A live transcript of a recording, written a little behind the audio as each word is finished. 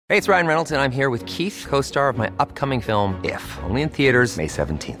Hey, it's Ryan Reynolds, and I'm here with Keith, co-star of my upcoming film, If, only in theaters May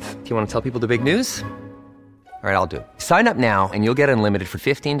 17th. Do you want to tell people the big news? All right, I'll do it. Sign up now and you'll get unlimited for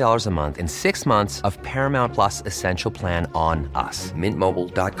 $15 a month and 6 months of Paramount Plus Essential Plan on us.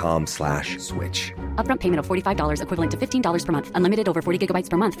 MintMobile.com/switch. Upfront payment of $45 equivalent to $15 per month. Unlimited over 40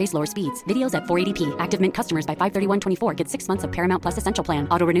 gigabytes per month. Face lower speeds. Videos at 480p. Active Mint customers by 531.24 get 6 months of Paramount Plus Essential Plan.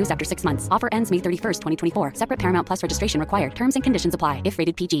 Auto renews after 6 months. Offer ends May 31st, 2024. Separate Paramount Plus registration required. Terms and conditions apply if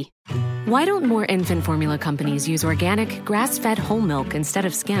rated PG. Why don't more infant formula companies use organic, grass-fed whole milk instead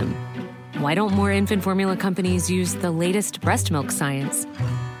of skim? Why don't more infant formula companies use the latest breast milk science?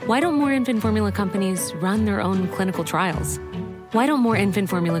 Why don't more infant formula companies run their own clinical trials? Why don't more infant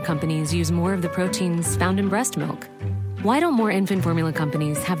formula companies use more of the proteins found in breast milk? Why don't more infant formula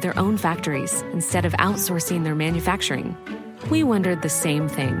companies have their own factories instead of outsourcing their manufacturing? We wondered the same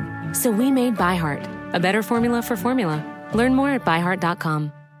thing. So we made ByHeart, a better formula for formula. Learn more at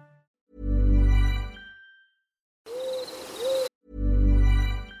byheart.com.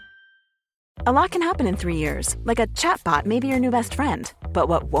 A lot can happen in 3 years, like a chatbot may be your new best friend. But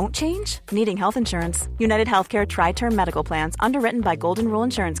what won't change? Needing health insurance. United Healthcare Tri-Term Medical Plans, underwritten by Golden Rule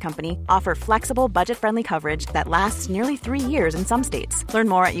Insurance Company, offer flexible, budget-friendly coverage that lasts nearly 3 years in some states. Learn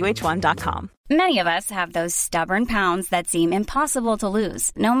more at uh1.com. Many of us have those stubborn pounds that seem impossible to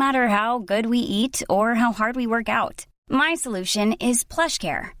lose, no matter how good we eat or how hard we work out. My solution is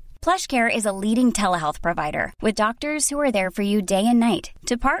PlushCare. PlushCare is a leading telehealth provider with doctors who are there for you day and night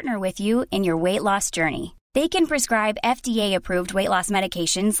to partner with you in your weight loss journey. They can prescribe FDA-approved weight loss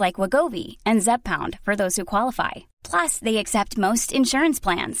medications like Wegovy and Zepbound for those who qualify. Plus, they accept most insurance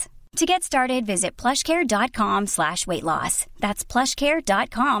plans. To get started, visit plushcare.com/weightloss. That's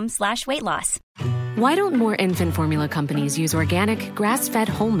plushcare.com/weightloss. Why don't more infant formula companies use organic, grass-fed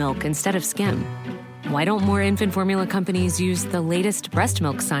whole milk instead of skim? Why don't more infant formula companies use the latest breast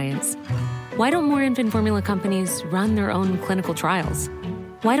milk science? Why don't more infant formula companies run their own clinical trials?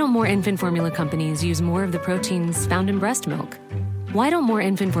 Why don't more infant formula companies use more of the proteins found in breast milk? Why don't more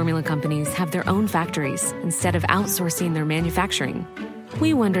infant formula companies have their own factories instead of outsourcing their manufacturing?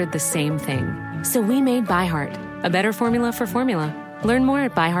 We wondered the same thing. So we made ByHeart, a better formula for formula. Learn more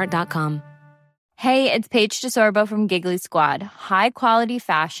at byheart.com. Hey, it's Paige DeSorbo from Giggly Squad. High quality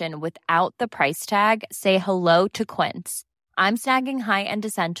fashion without the price tag. Say hello to Quince. I'm snagging high-end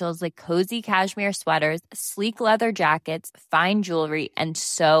essentials like cozy cashmere sweaters, sleek leather jackets, fine jewelry, and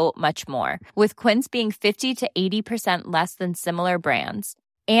so much more. With Quince being 50 to 80% less than similar brands.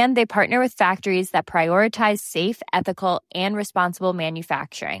 And they partner with factories that prioritize safe, ethical, and responsible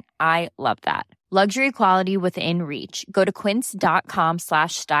manufacturing. I love that. Luxury quality within reach. Go to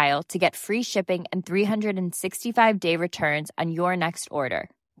quince.com/style to get free shipping and 365-day returns on your next order.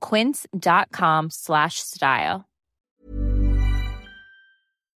 Quince.com/style.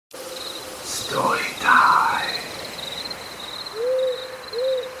 Story time.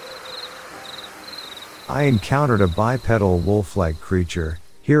 I encountered a bipedal wolf-like creature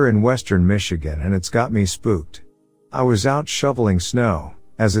here in western Michigan, and it's got me spooked. I was out shoveling snow,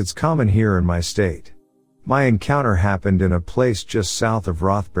 as it's common here in my state. My encounter happened in a place just south of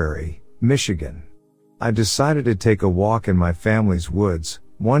Rothbury, Michigan. I decided to take a walk in my family's woods,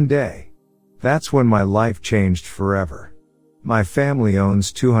 one day. That's when my life changed forever. My family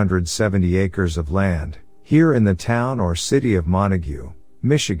owns 270 acres of land, here in the town or city of Montague,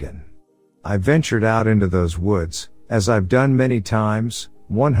 Michigan. I ventured out into those woods, as I've done many times,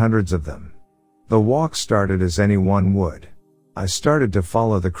 hundreds of them. The walk started as anyone would. I started to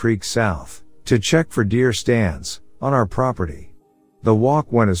follow the creek south, to check for deer stands, on our property. The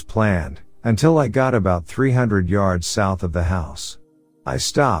walk went as planned, until I got about 300 yards south of the house. I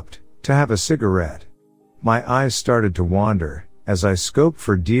stopped, to have a cigarette. My eyes started to wander, as I scoped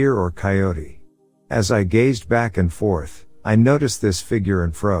for deer or coyote. As I gazed back and forth, I noticed this figure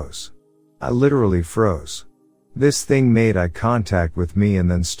and froze. I literally froze. This thing made eye contact with me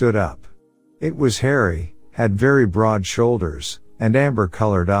and then stood up. It was hairy, had very broad shoulders, and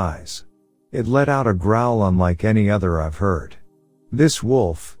amber-colored eyes. It let out a growl unlike any other I've heard. This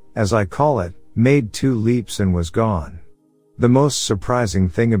wolf, as I call it, made 2 leaps and was gone. The most surprising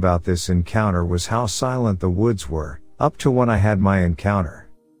thing about this encounter was how silent the woods were, up to when I had my encounter.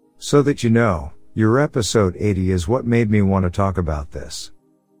 So that you know, your episode 80 is what made me want to talk about this.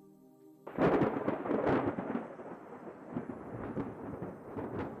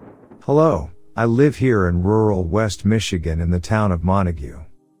 Hello, I live here in rural West Michigan in the town of Montague.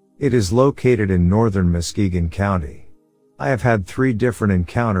 It is located in northern Muskegon County. I have had 3 different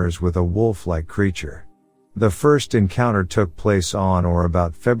encounters with a wolf-like creature. The first encounter took place on or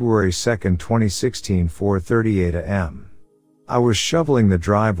about February 2, 2016, 4:38 a.m. I was shoveling the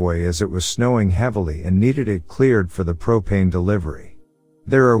driveway as it was snowing heavily and needed it cleared for the propane delivery.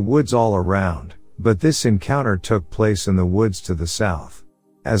 There are woods all around, but this encounter took place in the woods to the south.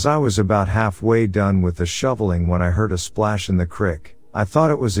 As I was about halfway done with the shoveling when I heard a splash in the creek, I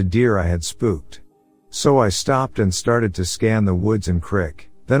thought it was a deer I had spooked. So I stopped and started to scan the woods and creek.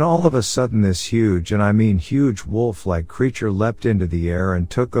 Then all of a sudden this huge, and I mean huge, wolf-like creature leapt into the air and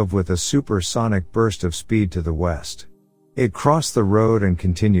took off with a supersonic burst of speed to the west. It crossed the road and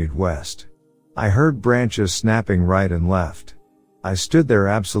continued west. I heard branches snapping right and left. I stood there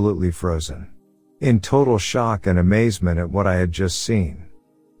absolutely frozen, in total shock and amazement at what I had just seen.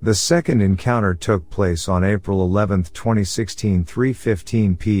 The second encounter took place on April 11, 2016,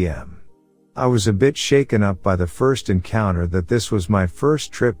 3:15 p.m. I was a bit shaken up by the first encounter that this was my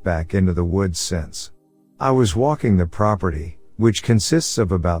first trip back into the woods since. I was walking the property, which consists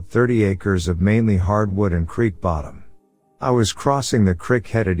of about 30 acres of mainly hardwood and creek bottom. I was crossing the creek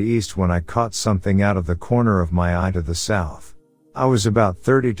headed east when I caught something out of the corner of my eye to the south. I was about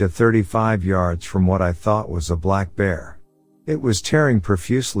 30 to 35 yards from what I thought was a black bear. It was tearing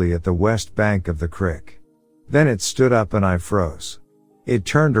profusely at the west bank of the creek. Then it stood up and I froze. It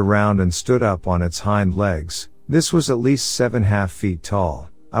turned around and stood up on its hind legs. This was at least 7.5 feet tall.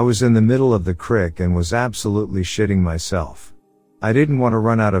 I was in the middle of the creek and was absolutely shitting myself. I didn't want to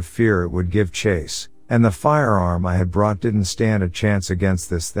run out of fear it would give chase, and the firearm I had brought didn't stand a chance against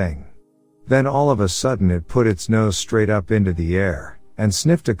this thing. Then all of a sudden it put its nose straight up into the air, and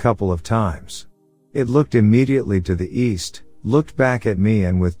sniffed a couple of times. It looked immediately to the east, looked back at me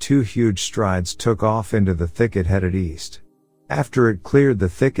and with 2 huge strides took off into the thicket headed east. After it cleared the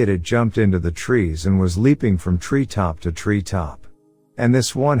thicket it jumped into the trees and was leaping from treetop to treetop. And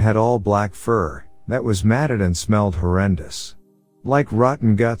this one had all black fur, that was matted and smelled horrendous. Like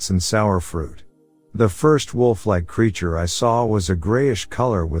rotten guts and sour fruit. The first wolf-like creature I saw was a grayish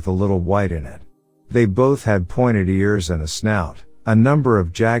color with a little white in it. They both had pointed ears and a snout, a number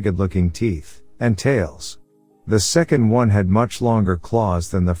of jagged-looking teeth, and tails. The second one had much longer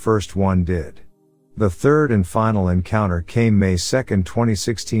claws than the first one did. The third and final encounter came May 2,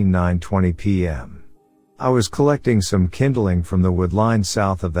 2016, 9:20 p.m. I was collecting some kindling from the wood line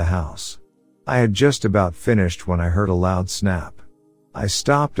south of the house. I had just about finished when I heard a loud snap. I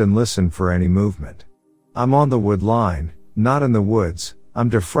stopped and listened for any movement. I'm on the wood line, not in the woods. I'm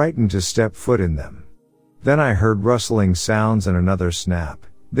too frightened to step foot in them. Then I heard rustling sounds and another snap.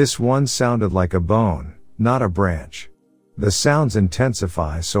 This one sounded like a bone, not a branch. The sounds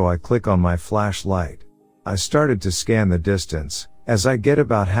intensify, so I click on my flashlight. I started to scan the distance. As I get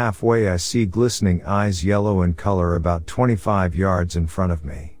about halfway I see glistening eyes, yellow in color, about 25 yards in front of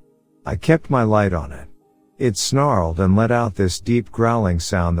me. I kept my light on it. It snarled and let out this deep growling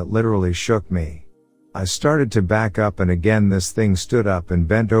sound that literally shook me. I started to back up and again this thing stood up and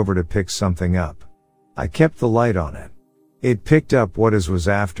bent over to pick something up. I kept the light on it. It picked up what it was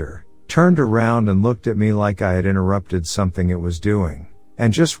after, turned around and looked at me like I had interrupted something it was doing,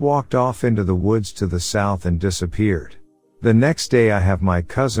 and just walked off into the woods to the south and disappeared. The next day I have my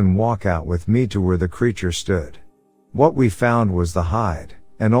cousin walk out with me to where the creature stood. What we found was the hide,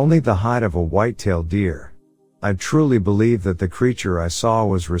 and only the hide of a white-tailed deer. I truly believe that the creature I saw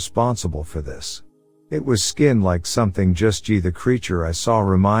was responsible for this. It was skinned like something. The creature I saw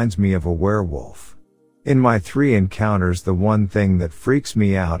reminds me of a werewolf. In my 3 encounters, the one thing that freaks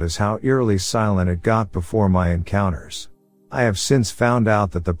me out is how eerily silent it got before my encounters. I have since found out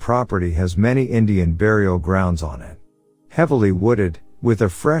that the property has many Indian burial grounds on it. Heavily wooded, with a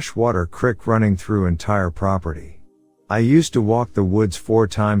freshwater creek running through entire property. I used to walk the woods 4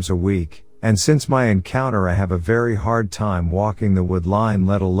 times a week, and since my encounter I have a very hard time walking the wood line,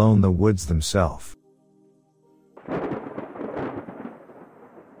 let alone the woods themselves.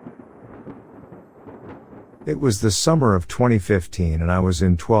 It was the summer of 2015 and I was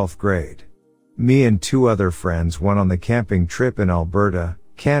in 12th grade. Me and 2 other friends went on the camping trip in Alberta,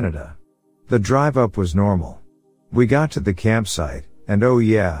 Canada. The drive up was normal. We got to the campsite, and oh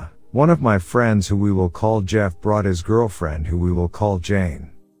yeah, one of my friends who we will call Jeff brought his girlfriend who we will call Jane.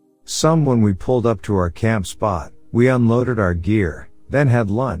 When we pulled up to our camp spot, we unloaded our gear, then had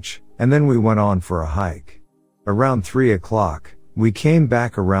lunch, and then we went on for a hike. Around 3 o'clock, we came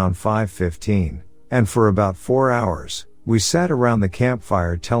back around 5:15, and for about 4 hours, we sat around the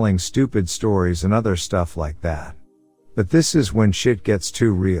campfire telling stupid stories and other stuff like that. But this is when shit gets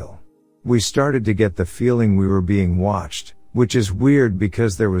too real. We started to get the feeling we were being watched, which is weird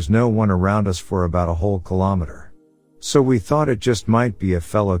because there was no one around us for about a whole kilometer. So we thought it just might be a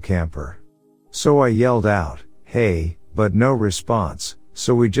fellow camper. So I yelled out, "Hey," but no response,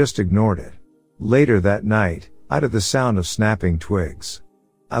 so we just ignored it. Later that night, I heard the sound of snapping twigs.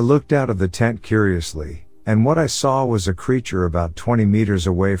 I looked out of the tent curiously, and what I saw was a creature about 20 meters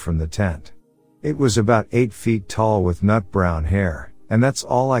away from the tent. It was about 8 feet tall with nut brown hair, and that's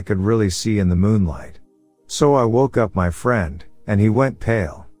all I could really see in the moonlight. So I woke up my friend, and he went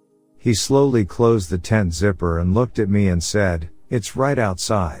pale. He slowly closed the tent zipper and looked at me and said, "It's right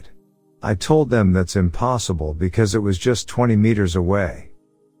outside." I told them that's impossible because it was just 20 meters away.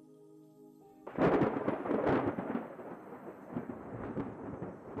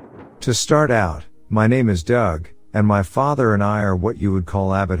 To start out, my name is Doug, and my father and I are what you would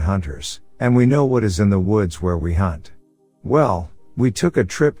call avid hunters, and we know what is in the woods where we hunt. Well, we took a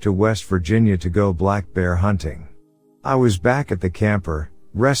trip to West Virginia to go black bear hunting. I was back at the camper,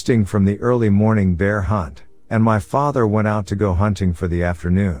 resting from the early morning bear hunt, and my father went out to go hunting for the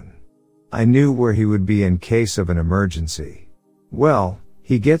afternoon. I knew where he would be in case of an emergency. Well,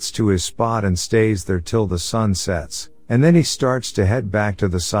 he gets to his spot and stays there till the sun sets, and then he starts to head back to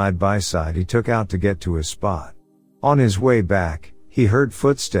the side-by-side he took out to get to his spot. On his way back, he heard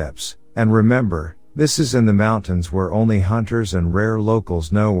footsteps, and remember, this is in the mountains where only hunters and rare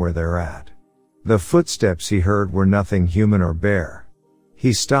locals know where they're at. The footsteps he heard were nothing human or bear.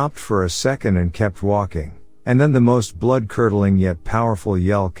 He stopped for a second and kept walking, and then the most blood-curdling yet powerful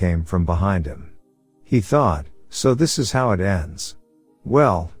yell came from behind him. He thought, so this is how it ends.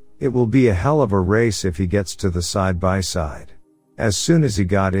 Well, it will be a hell of a race if he gets to the side-by-side. As soon as he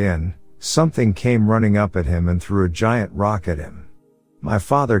got in, something came running up at him and threw a giant rock at him. My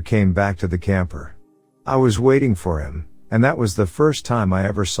father came back to the camper. I was waiting for him, and that was the first time I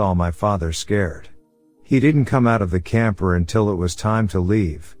ever saw my father scared. He didn't come out of the camper until it was time to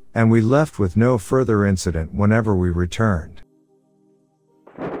leave, and we left with no further incident whenever we returned.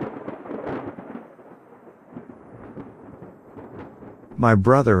 My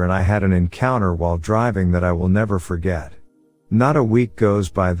brother and I had an encounter while driving that I will never forget. Not a week goes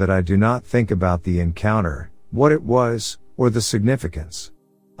by that I do not think about the encounter, what it was, or the significance.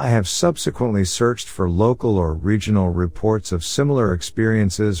 I have subsequently searched for local or regional reports of similar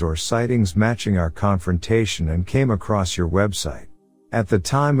experiences or sightings matching our confrontation and came across your website. At the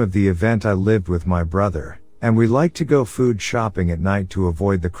time of the event I lived with my brother, and we liked to go food shopping at night to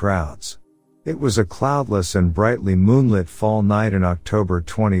avoid the crowds. It was a cloudless and brightly moonlit fall night in October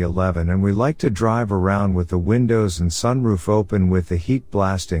 2011, and we liked to drive around with the windows and sunroof open with the heat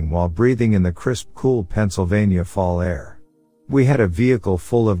blasting while breathing in the crisp, cool Pennsylvania fall air. We had a vehicle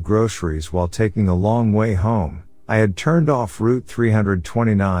full of groceries while taking a long way home. I had turned off Route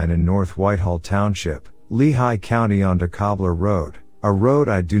 329 in North Whitehall Township, Lehigh County onto Cobbler Road, a road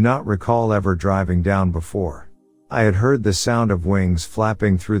I do not recall ever driving down before. I had heard the sound of wings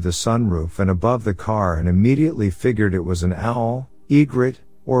flapping through the sunroof and above the car and immediately figured it was an owl, egret,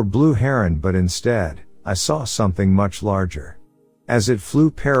 or blue heron, but instead, I saw something much larger. As it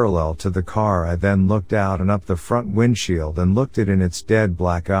flew parallel to the car, I then looked out and up the front windshield and looked it in its dead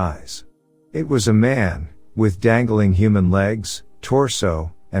black eyes. It was a man, with dangling human legs,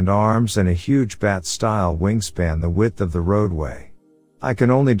 torso, and arms and a huge bat-style wingspan the width of the roadway. I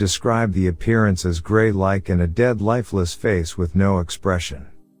can only describe the appearance as gray-like and a dead lifeless face with no expression.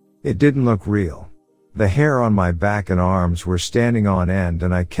 It didn't look real. The hair on my back and arms were standing on end,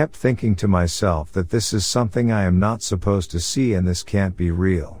 and I kept thinking to myself that this is something I am not supposed to see and this can't be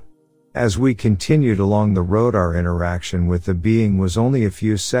real. As we continued along the road, our interaction with the being was only a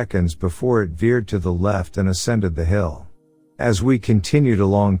few seconds before it veered to the left and ascended the hill. As we continued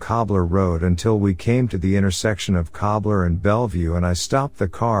along Cobbler Road until we came to the intersection of Cobbler and Bellevue, and I stopped the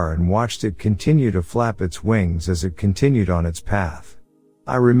car and watched it continue to flap its wings as it continued on its path.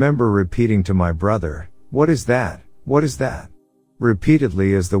 I remember repeating to my brother, "What is that? What is that?"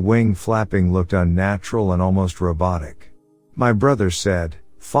 repeatedly as the wing flapping looked unnatural and almost robotic. My brother said,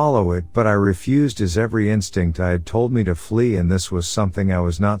 "Follow it," but I refused as every instinct I had told me to flee, and this was something I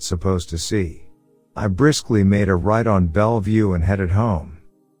was not supposed to see. I briskly made a right on Bellevue and headed home.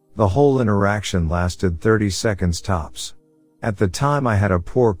 The whole interaction lasted 30 seconds tops. At the time I had a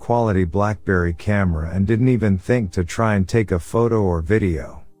poor quality BlackBerry camera and didn't even think to try and take a photo or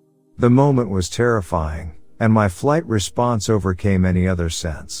video. The moment was terrifying, and my flight response overcame any other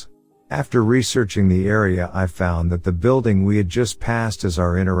sense. After researching the area, I found that the building we had just passed as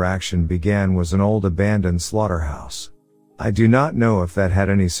our interaction began was an old abandoned slaughterhouse. I do not know if that had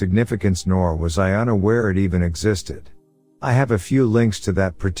any significance, nor was I unaware it even existed. I have a few links to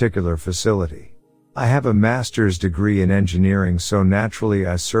that particular facility. I have a master's degree in engineering, so naturally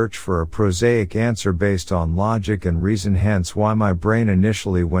I search for a prosaic answer based on logic and reason, hence why my brain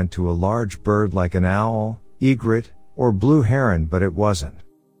initially went to a large bird like an owl, egret, or blue heron, but it wasn't.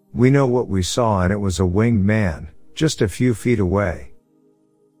 We know what we saw, and it was a winged man, just a few feet away.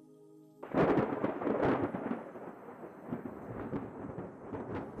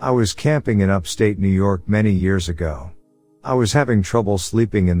 I was camping in upstate New York many years ago. I was having trouble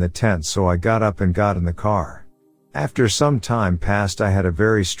sleeping in the tent, so I got up and got in the car. After some time passed, I had a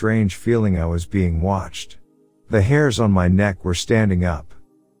very strange feeling I was being watched. The hairs on my neck were standing up.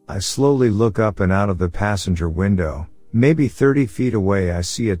 I slowly look up, and out of the passenger window, maybe 30 feet away, I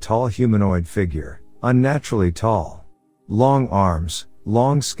see a tall humanoid figure, unnaturally tall. Long arms,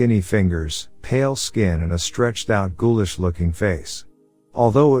 long skinny fingers, pale skin, and a stretched out ghoulish looking face.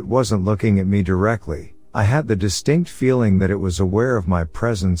 Although it wasn't looking at me directly, I had the distinct feeling that it was aware of my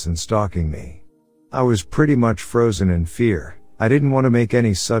presence and stalking me. I was pretty much frozen in fear. I didn't want to make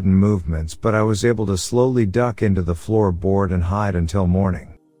any sudden movements, but I was able to slowly duck into the floorboard and hide until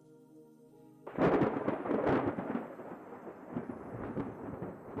morning.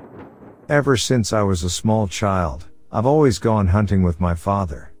 Ever since I was a small child, I've always gone hunting with my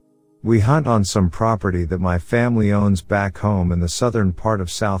father. We hunt on some property that my family owns back home in the southern part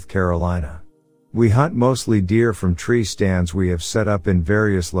of South Carolina. We hunt mostly deer from tree stands we have set up in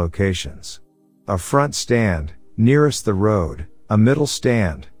various locations. A front stand, nearest the road, a middle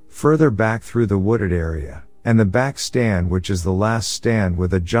stand, further back through the wooded area, and the back stand, which is the last stand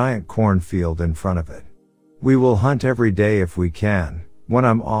with a giant cornfield in front of it. We will hunt every day if we can. When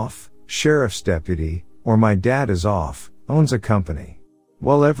I'm off, sheriff's deputy, or my dad is off, owns a company.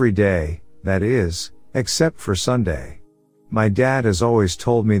 Well, every day, that is, except for Sunday. My dad has always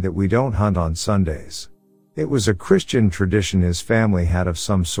told me that we don't hunt on Sundays. It was a Christian tradition his family had of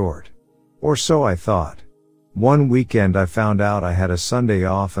some sort. Or so I thought. One weekend I found out I had a Sunday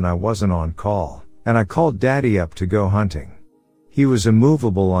off and I wasn't on call, and I called Daddy up to go hunting. He was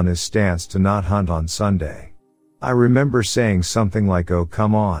immovable on his stance to not hunt on Sunday. I remember saying something like, "Oh,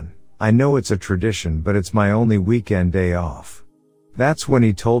 come on, I know it's a tradition, but it's my only weekend day off." That's when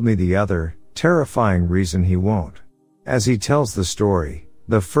he told me the other, terrifying reason he won't. As he tells the story,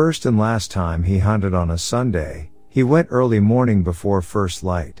 the first and last time he hunted on a Sunday, he went early morning before first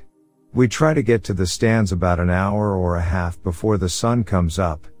light. We try to get to the stands about an hour or a half before the sun comes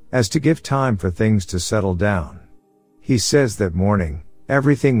up, as to give time for things to settle down. He says that morning,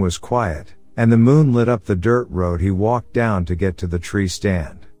 everything was quiet, and the moon lit up the dirt road he walked down to get to the tree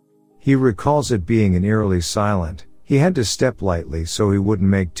stand. He recalls it being eerily silent. He had to step lightly so he wouldn't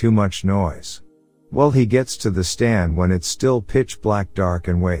make too much noise. Well, he gets to the stand when it's still pitch black dark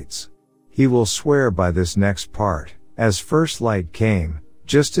and waits. He will swear by this next part. As first light came,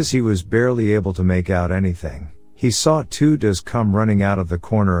 just as he was barely able to make out anything, he saw two does come running out of the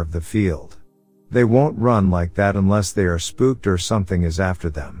corner of the field. They won't run like that unless they are spooked or something is after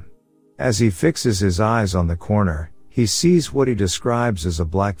them. As he fixes his eyes on the corner, he sees what he describes as a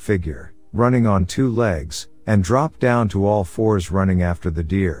black figure, running on two legs, and drop down to all fours running after the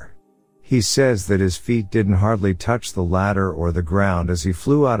deer. He says that his feet didn't hardly touch the ladder or the ground as he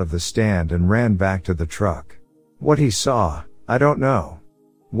flew out of the stand and ran back to the truck. What he saw, I don't know.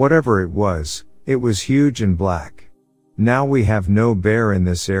 Whatever it was huge and black. Now we have no bear in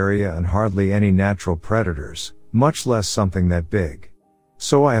this area and hardly any natural predators, much less something that big.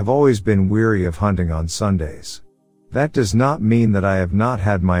 So I have always been weary of hunting on Sundays. That does not mean that I have not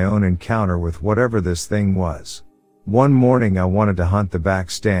had my own encounter with whatever this thing was. One morning I wanted to hunt the back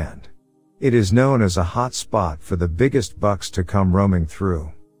stand. It is known as a hot spot for the biggest bucks to come roaming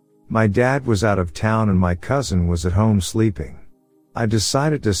through. My dad was out of town and my cousin was at home sleeping. I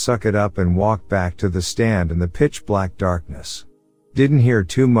decided to suck it up and walk back to the stand in the pitch black darkness. Didn't hear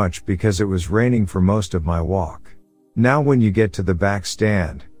too much because it was raining for most of my walk. Now when you get to the back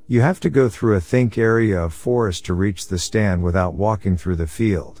stand, you have to go through a thick area of forest to reach the stand without walking through the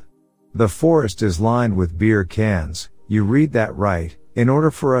field. The forest is lined with beer cans, you read that right, in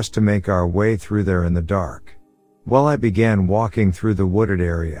order for us to make our way through there in the dark. Well, I began walking through the wooded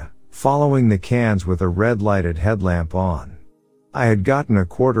area, following the cans with a red lighted headlamp on. I had gotten a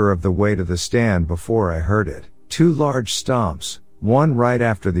quarter of the way to the stand before I heard it, two large stomps, one right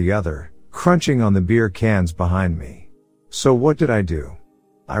after the other, crunching on the beer cans behind me. So what did I do?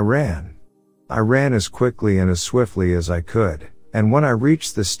 I ran. I ran as quickly and as swiftly as I could, and when I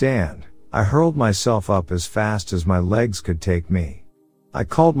reached the stand, I hurled myself up as fast as my legs could take me. I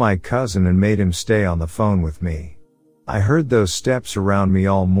called my cousin and made him stay on the phone with me. I heard those steps around me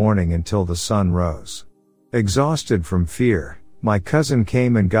all morning until the sun rose. Exhausted from fear, my cousin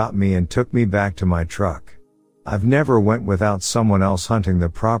came and got me and took me back to my truck. I've never went without someone else hunting the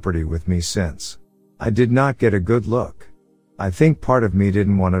property with me since. I did not get a good look. I think part of me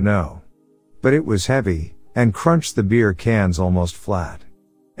didn't want to know. But it was heavy, and crunched the beer cans almost flat.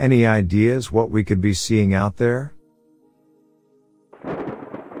 Any ideas what we could be seeing out there?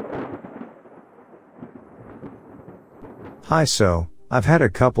 Hi, so, I've had a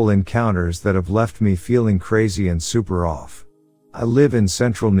couple encounters that have left me feeling crazy and super off. I live in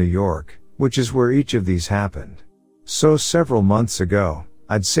central New York, which is where each of these happened. So several months ago,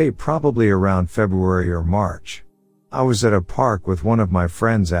 I'd say probably around February or March, I was at a park with one of my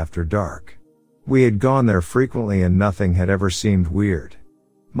friends after dark. We had gone there frequently and nothing had ever seemed weird.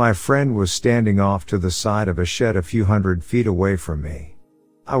 My friend was standing off to the side of a shed a few hundred feet away from me.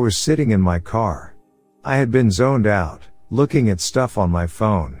 I was sitting in my car. I had been zoned out, looking at stuff on my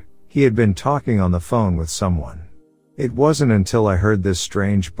phone. He had been talking on the phone with someone. It wasn't until I heard this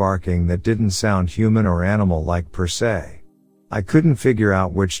strange barking that didn't sound human or animal-like per se. I couldn't figure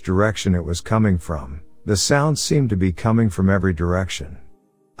out which direction it was coming from. The sound seemed to be coming from every direction.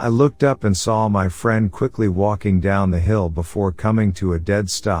 I looked up and saw my friend quickly walking down the hill before coming to a dead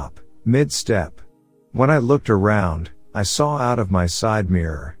stop, mid-step. When I looked around, I saw out of my side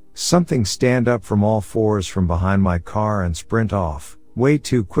mirror something stand up from all fours from behind my car and sprint off, way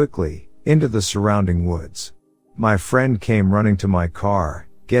too quickly, into the surrounding woods. My friend came running to my car,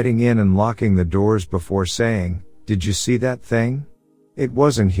 getting in and locking the doors before saying, "Did you see that thing? It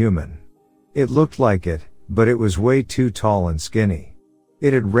wasn't human. It looked like it, but it was way too tall and skinny.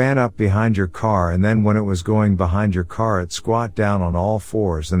 It had ran up behind your car and then when it was going behind your car it squat down on all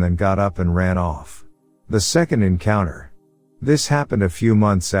fours and then got up and ran off." The second encounter. This happened a few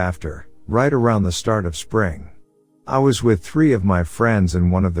months after, right around the start of spring. I was with 3 of my friends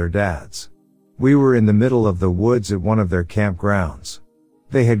and one of their dads. We were in the middle of the woods at one of their campgrounds.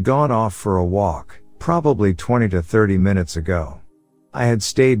 They had gone off for a walk, probably 20 to 30 minutes ago. I had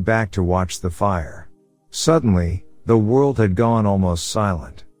stayed back to watch the fire. Suddenly, the world had gone almost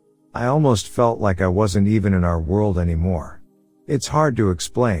silent. I almost felt like I wasn't even in our world anymore. It's hard to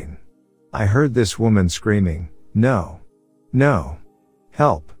explain. I heard this woman screaming, "No! No!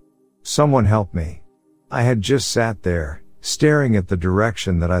 Help! Someone help me!" I had just sat there, staring at the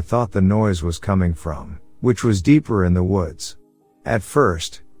direction that I thought the noise was coming from, which was deeper in the woods. At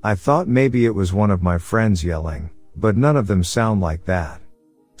first, I thought maybe it was one of my friends yelling, but none of them sound like that.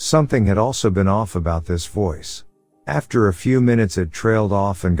 Something had also been off about this voice. After a few minutes it trailed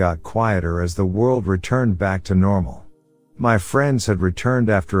off and got quieter as the world returned back to normal. My friends had returned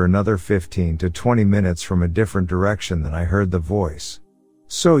after another 15 to 20 minutes from a different direction than I heard the voice.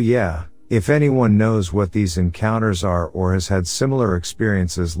 So yeah, if anyone knows what these encounters are or has had similar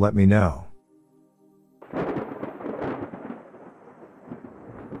experiences, let me know.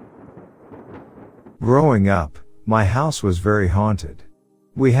 Growing up, my house was very haunted.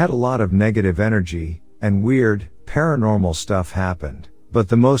 We had a lot of negative energy, and weird, paranormal stuff happened, but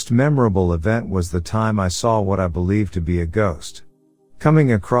the most memorable event was the time I saw what I believed to be a ghost.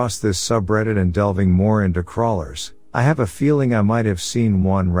 Coming across this subreddit and delving more into crawlers, I have a feeling I might have seen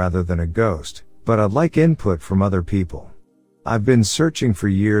one rather than a ghost, but I'd like input from other people. I've been searching for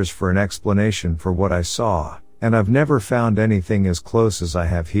years for an explanation for what I saw, and I've never found anything as close as I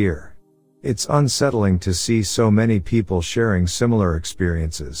have here. It's unsettling to see so many people sharing similar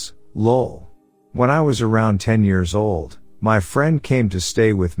experiences. Lol. When I was around 10 years old, my friend came to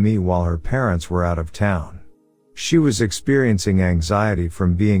stay with me while her parents were out of town. She was experiencing anxiety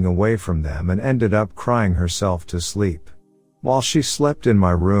from being away from them and ended up crying herself to sleep. While she slept in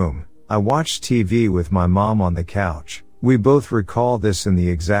my room, I watched TV with my mom on the couch. We both recall this in the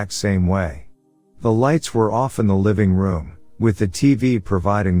exact same way. The lights were off in the living room, with the TV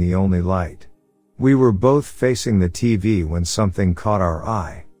providing the only light. We were both facing the TV when something caught our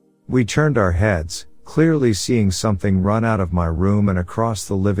eye. We turned our heads, clearly seeing something run out of my room and across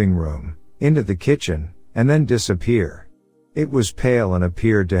the living room, into the kitchen, and then disappear. It was pale and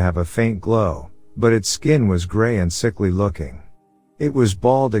appeared to have a faint glow, but its skin was gray and sickly looking. It was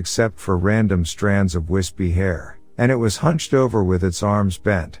bald except for random strands of wispy hair, and it was hunched over with its arms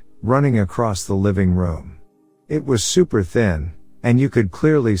bent, running across the living room. It was super thin, and you could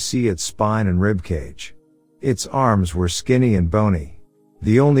clearly see its spine and ribcage. Its arms were skinny and bony.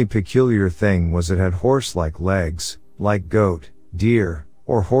 The only peculiar thing was it had horse-like legs, like goat, deer,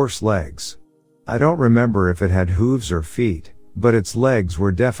 or horse legs. I don't remember if it had hooves or feet, but its legs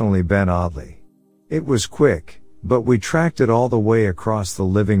were definitely bent oddly. It was quick, but we tracked it all the way across the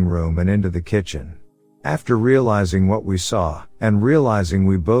living room and into the kitchen. After realizing what we saw, and realizing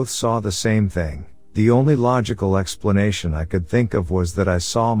we both saw the same thing, the only logical explanation I could think of was that I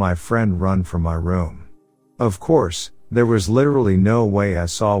saw my friend run from my room. Of course, there was literally no way I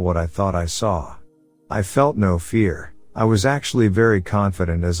saw what I thought I saw. I felt no fear. I was actually very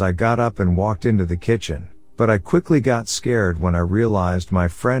confident as I got up and walked into the kitchen, but I quickly got scared when I realized my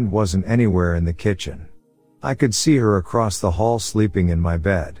friend wasn't anywhere in the kitchen. I could see her across the hall sleeping in my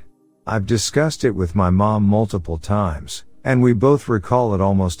bed. I've discussed it with my mom multiple times, and we both recall it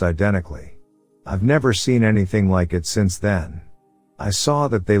almost identically. I've never seen anything like it since then. I saw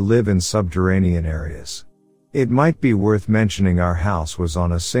that they live in subterranean areas. It might be worth mentioning our house was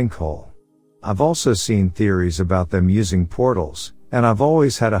on a sinkhole. I've also seen theories about them using portals, and I've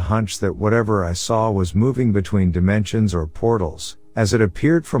always had a hunch that whatever I saw was moving between dimensions or portals, as it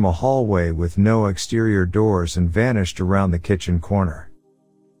appeared from a hallway with no exterior doors and vanished around the kitchen corner.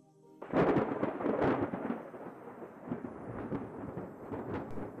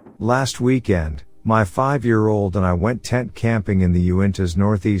 Last weekend, my 5-year-old and I went tent camping in the Uintas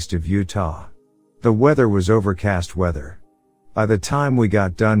northeast of Utah. The weather was overcast weather. By the time we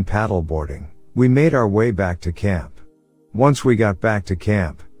got done paddleboarding, we made our way back to camp. Once we got back to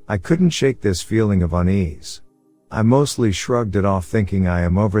camp, I couldn't shake this feeling of unease. I mostly shrugged it off, thinking I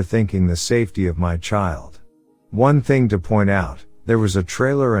am overthinking the safety of my child. One thing to point out, there was a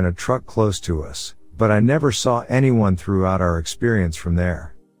trailer and a truck close to us, but I never saw anyone throughout our experience from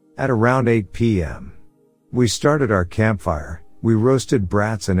there. At around 8 p.m., we started our campfire, we roasted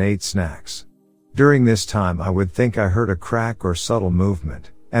brats and ate snacks. During this time I would think I heard a crack or subtle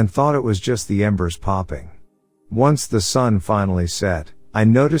movement, and thought it was just the embers popping. Once the sun finally set, I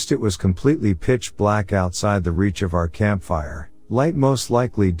noticed it was completely pitch black outside the reach of our campfire, light most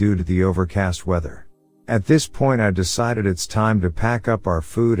likely due to the overcast weather. At this point I decided it's time to pack up our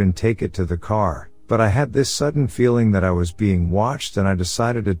food and take it to the car, but I had this sudden feeling that I was being watched and I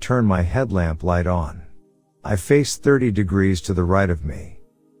decided to turn my headlamp light on. I faced 30 degrees to the right of me.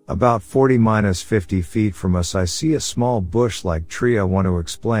 About 40-50 feet from us I see a small bush-like tree. I want to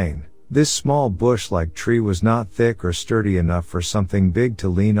explain. This small bush-like tree was not thick or sturdy enough for something big to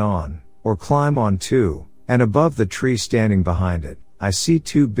lean on, or climb onto, and above the tree standing behind it, I see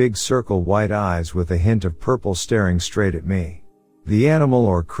 2 big circle white eyes with a hint of purple staring straight at me. The animal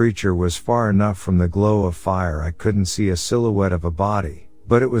or creature was far enough from the glow of fire I couldn't see a silhouette of a body,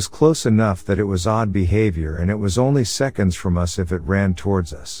 but it was close enough that it was odd behavior and it was only seconds from us if it ran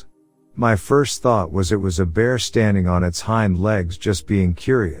towards us. My first thought was it was a bear standing on its hind legs just being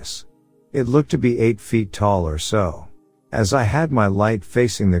curious. It looked to be 8 feet tall or so. As I had my light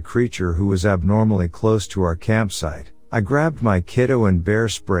facing the creature who was abnormally close to our campsite, I grabbed my kiddo and bear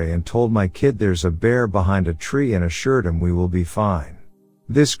spray and told my kid there's a bear behind a tree and assured him we will be fine.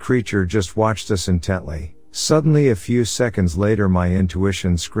 This creature just watched us intently. Suddenly a few seconds later my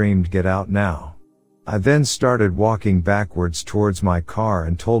intuition screamed, "Get out now." I then started walking backwards towards my car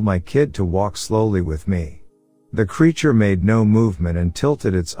and told my kid to walk slowly with me. The creature made no movement and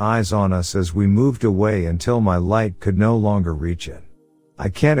tilted its eyes on us as we moved away until my light could no longer reach it. I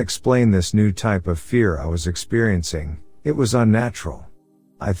can't explain this new type of fear I was experiencing. It was unnatural.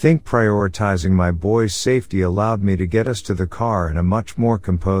 I think prioritizing my boy's safety allowed me to get us to the car in a much more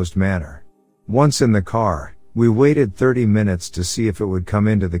composed manner. Once in the car, we waited 30 minutes to see if it would come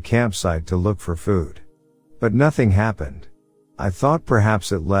into the campsite to look for food. But nothing happened. I thought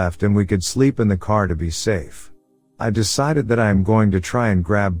perhaps it left and we could sleep in the car to be safe. I decided that I am going to try and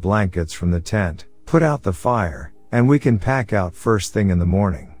grab blankets from the tent, put out the fire, and we can pack out first thing in the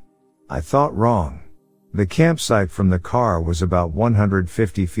morning. I thought wrong. The campsite from the car was about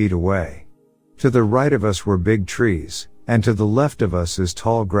 150 feet away. To the right of us were big trees, and to the left of us is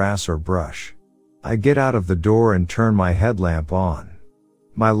tall grass or brush. I get out of the door and turn my headlamp on.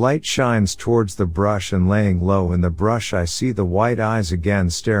 My light shines towards the brush, and laying low in the brush I see the white eyes again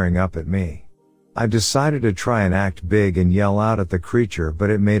staring up at me. I decided to try and act big and yell out at the creature, but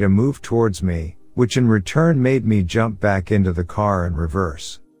it made a move towards me, which in return made me jump back into the car and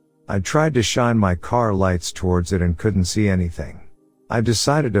reverse. I tried to shine my car lights towards it and couldn't see anything. I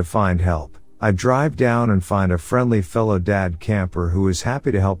decided to find help. I drive down and find a friendly fellow dad camper who is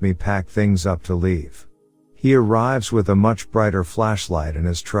happy to help me pack things up to leave. He arrives with a much brighter flashlight in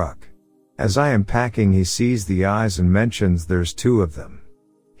his truck. As I am packing, he sees the eyes and mentions there's 2 of them.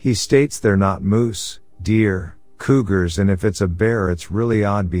 He states they're not moose, deer, cougars, and if it's a bear it's really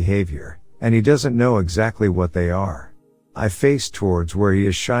odd behavior, and he doesn't know exactly what they are. I face towards where he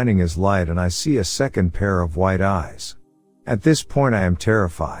is shining his light and I see a second pair of white eyes. At this point I am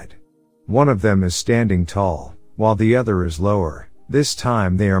terrified. One of them is standing tall, while the other is lower. This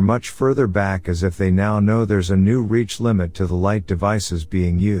time they are much further back, as if they now know there's a new reach limit to the light devices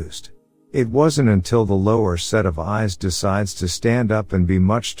being used. It wasn't until the lower set of eyes decides to stand up and be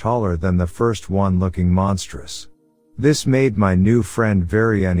much taller than the first one, looking monstrous. This made my new friend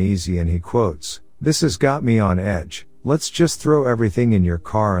very uneasy and he quotes, "This has got me on edge. Let's just throw everything in your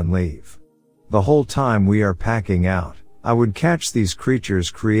car and leave." The whole time we are packing out, I would catch these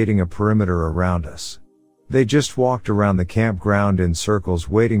creatures creating a perimeter around us. They just walked around the campground in circles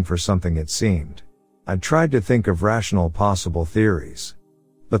waiting for something, it seemed. I tried to think of rational possible theories.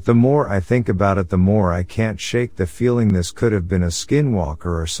 But the more I think about it, the more I can't shake the feeling this could have been a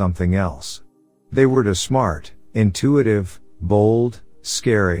skinwalker or something else. They were too smart, intuitive, bold,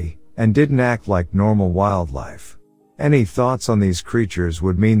 scary, and didn't act like normal wildlife. Any thoughts on these creatures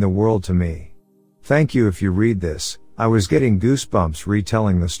would mean the world to me. Thank you if you read this. I was getting goosebumps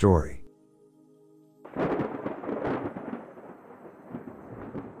retelling the story.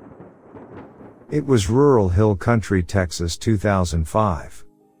 It was rural hill country, Texas, 2005.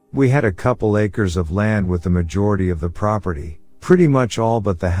 We had a couple acres of land with the majority of the property, pretty much all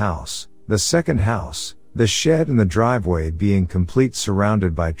but the house, the second house, the shed and the driveway being complete,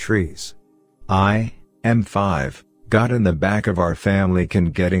 surrounded by trees. I, M5, got in the back of our family car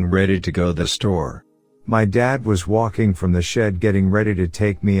getting ready to go to the store. My dad was walking from the shed getting ready to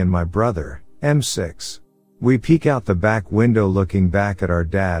take me and my brother, M6. We peek out the back window looking back at our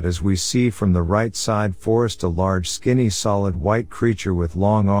dad as we see from the right side forest a large skinny solid white creature with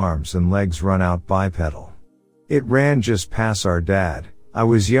long arms and legs run out bipedal. It ran just past our dad. I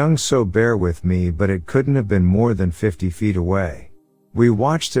was young, so bear with me, but it couldn't have been more than 50 feet away. We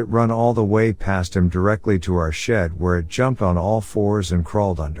watched it run all the way past him directly to our shed, where it jumped on all fours and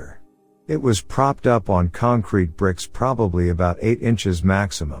crawled under. It was propped up on concrete bricks, probably about 8 inches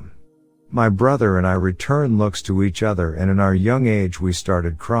maximum. My brother and I returned looks to each other, and in our young age we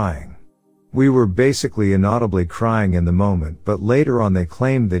started crying. We were basically inaudibly crying in the moment, but later on they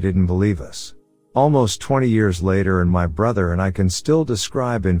claimed they didn't believe us. Almost 20 years later, and my brother and I can still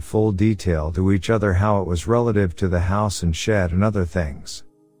describe in full detail to each other how it was relative to the house and shed and other things.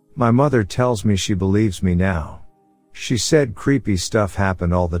 My mother tells me she believes me now. She said creepy stuff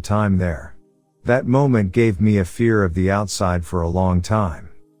happened all the time there. That moment gave me a fear of the outside for a long time.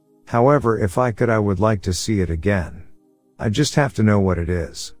 However, if I could, I would like to see it again. I just have to know what it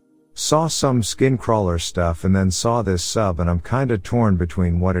is. Saw some skin crawler stuff and then saw this sub, and I'm kinda torn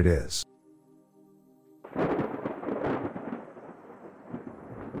between what it is.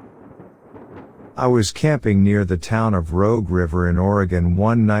 I was camping near the town of Rogue River in Oregon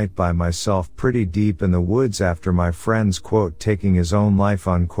one night by myself, pretty deep in the woods after my friend's quote taking his own life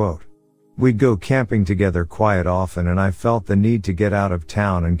unquote. We'd go camping together quite often, and I felt the need to get out of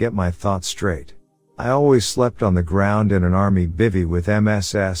town and get my thoughts straight. I always slept on the ground in an army bivvy with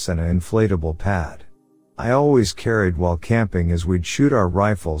MSS and an inflatable pad. I always carried while camping as we'd shoot our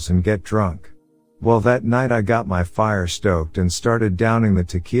rifles and get drunk. Well, that night I got my fire stoked and started downing the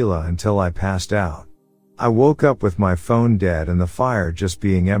tequila until I passed out. I woke up with my phone dead and the fire just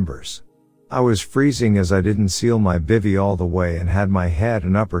being embers. I was freezing as I didn't seal my bivvy all the way and had my head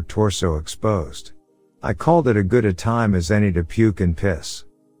and upper torso exposed. I called it a good a time as any to puke and piss.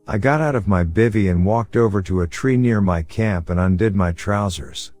 I got out of my bivvy and walked over to a tree near my camp and undid my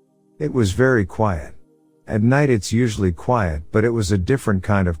trousers. It was very quiet. At night it's usually quiet, but it was a different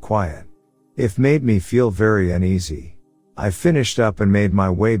kind of quiet. It made me feel very uneasy. I finished up and made my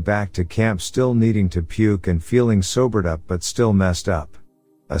way back to camp, still needing to puke and feeling sobered up but still messed up.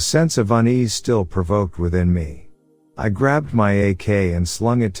 A sense of unease still provoked within me. I grabbed my AK and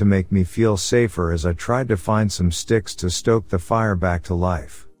slung it to make me feel safer as I tried to find some sticks to stoke the fire back to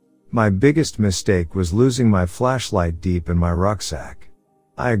life. My biggest mistake was losing my flashlight deep in my rucksack.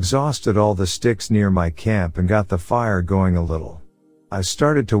 I exhausted all the sticks near my camp and got the fire going a little. I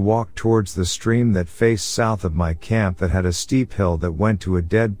started to walk towards the stream that faced south of my camp that had a steep hill that went to a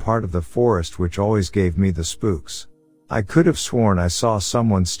dead part of the forest, which always gave me the spooks. I could have sworn I saw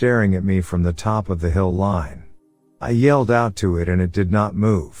someone staring at me from the top of the hill line. I yelled out to it and it did not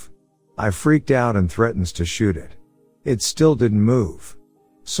move. I freaked out and threatened to shoot it. It still didn't move.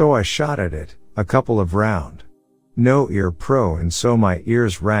 So I shot at it, a couple of rounds. No ear pro, and so my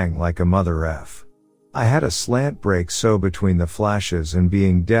ears rang like a mother F. I had a slant break, so between the flashes and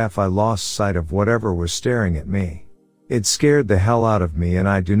being deaf I lost sight of whatever was staring at me. It scared the hell out of me, and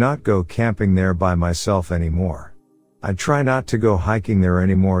I do not go camping there by myself anymore. I try not to go hiking there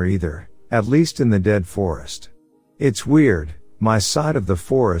anymore either, at least in the dead forest. It's weird, my side of the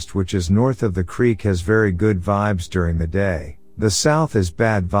forest, which is north of the creek, has very good vibes during the day. The south is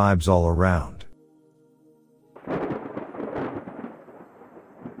bad vibes all around.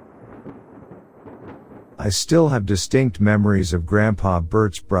 I still have distinct memories of Grandpa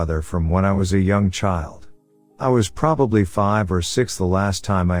Bert's brother from when I was a young child. I was probably 5 or 6 the last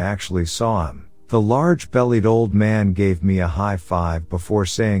time I actually saw him. The large-bellied old man gave me a high five before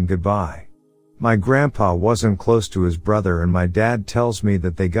saying goodbye. My grandpa wasn't close to his brother, and my dad tells me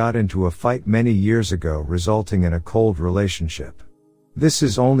that they got into a fight many years ago, resulting in a cold relationship. This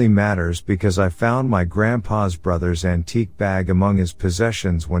is only matters because I found my grandpa's brother's antique bag among his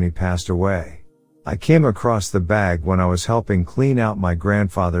possessions when he passed away. I came across the bag when I was helping clean out my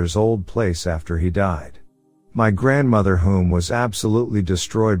grandfather's old place after he died. My grandmother, whom was absolutely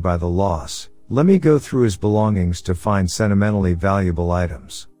destroyed by the loss, let me go through his belongings to find sentimentally valuable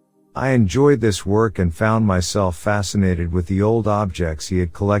items. I enjoyed this work and found myself fascinated with the old objects he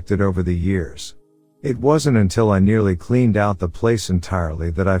had collected over the years. It wasn't until I nearly cleaned out the place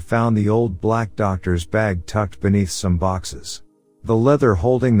entirely that I found the old black doctor's bag tucked beneath some boxes. The leather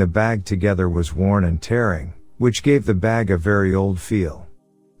holding the bag together was worn and tearing, which gave the bag a very old feel.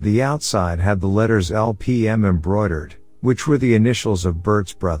 The outside had the letters LPM embroidered, which were the initials of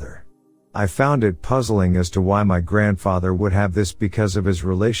Bert's brother. I found it puzzling as to why my grandfather would have this because of his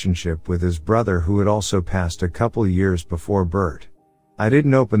relationship with his brother, who had also passed a couple years before Bert. I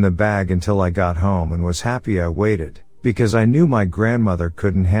didn't open the bag until I got home and was happy I waited, because I knew my grandmother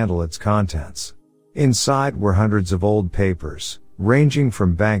couldn't handle its contents. Inside were hundreds of old papers, ranging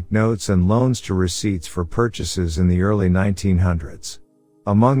from bank notes and loans to receipts for purchases in the early 1900s.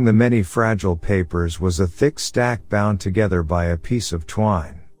 Among the many fragile papers was a thick stack bound together by a piece of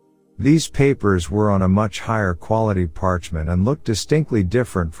twine. These papers were on a much higher quality parchment and looked distinctly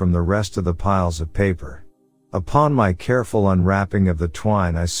different from the rest of the piles of paper. Upon my careful unwrapping of the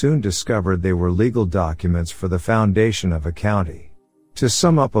twine, I soon discovered they were legal documents for the foundation of a county. To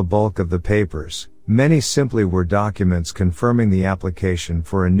sum up a bulk of the papers, many simply were documents confirming the application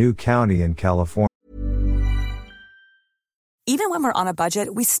for a new county in California. Even when we're on a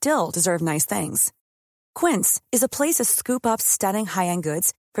budget, we still deserve nice things. Quince is a place to scoop up stunning high-end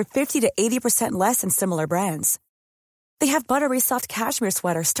goods for 50 to 80% less than similar brands. They have buttery soft cashmere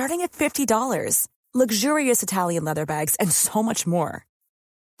sweaters starting at $50, luxurious Italian leather bags, and so much more.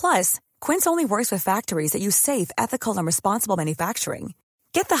 Plus, Quince only works with factories that use safe, ethical, and responsible manufacturing.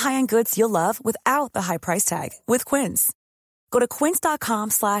 Get the high-end goods you'll love without the high price tag with Quince. Go to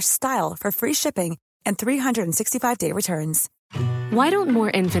quince.com/style for free shipping and 365-day returns. Why don't more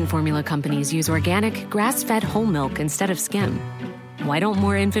infant formula companies use organic, grass-fed whole milk instead of skim? Why don't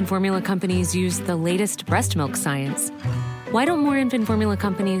more infant formula companies use the latest breast milk science? Why don't more infant formula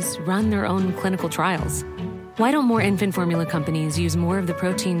companies run their own clinical trials? Why don't more infant formula companies use more of the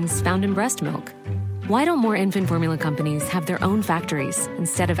proteins found in breast milk? Why don't more infant formula companies have their own factories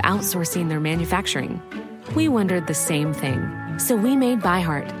instead of outsourcing their manufacturing? We wondered the same thing. So we made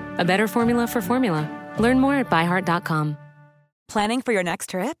ByHeart, a better formula for formula. Learn more at byheart.com. Planning for your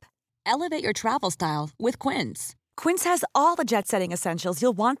next trip? Elevate your travel style with Quince. Quince has all the jet-setting essentials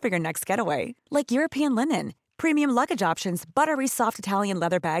you'll want for your next getaway, like European linen, premium luggage options, buttery soft Italian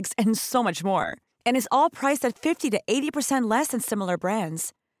leather bags, and so much more. And is all priced at 50 to 80% less than similar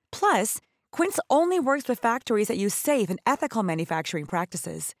brands. Plus, Quince only works with factories that use safe and ethical manufacturing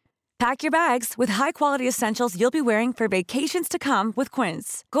practices. Pack your bags with high-quality essentials you'll be wearing for vacations to come with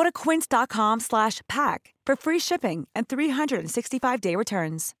Quince. Go to quince.com/pack for free shipping and 365-day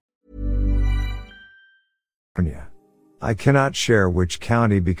returns. I cannot share which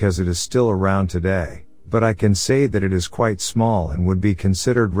county because it is still around today, but I can say that it is quite small and would be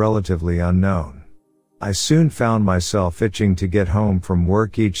considered relatively unknown. I soon found myself itching to get home from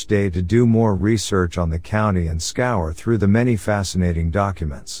work each day to do more research on the county and scour through the many fascinating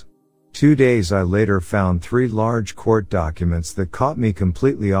documents. 2 days later found 3 large court documents that caught me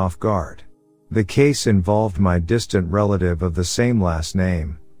completely off guard. The case involved my distant relative of the same last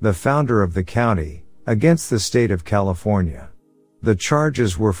name, the founder of the county, against the state of California. The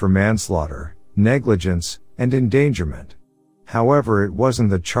charges were for manslaughter, negligence, and endangerment. However, it wasn't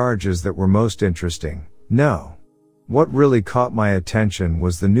the charges that were most interesting, no. What really caught my attention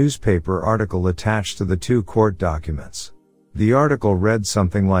was the newspaper article attached to the 2 court documents. The article read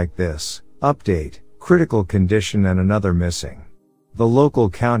something like this: Update, critical condition and another missing. The local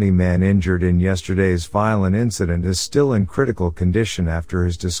county man injured in yesterday's violent incident is still in critical condition after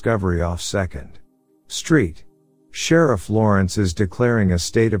his discovery off 2nd Street. Sheriff Lawrence is declaring a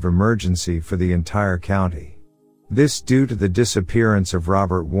state of emergency for the entire county. This due to the disappearance of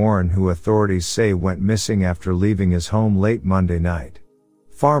Robert Warren, who authorities say went missing after leaving his home late Monday night.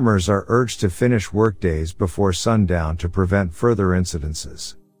 Farmers are urged to finish workdays before sundown to prevent further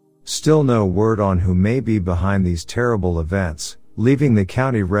incidences. Still no word on who may be behind these terrible events, leaving the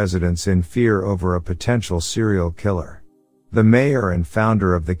county residents in fear over a potential serial killer. The mayor and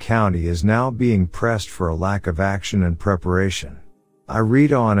founder of the county is now being pressed for a lack of action and preparation. I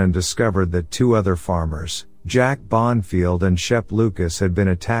read on and discovered that 2 other farmers, Jack Bonfield and Shep Lucas had been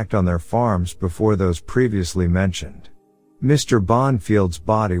attacked on their farms before those previously mentioned. Mr. Bonfield's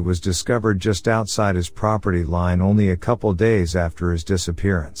body was discovered just outside his property line only a couple days after his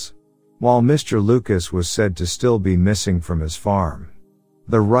disappearance, while Mr. Lucas was said to still be missing from his farm.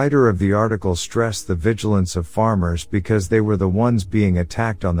 The writer of the article stressed the vigilance of farmers because they were the ones being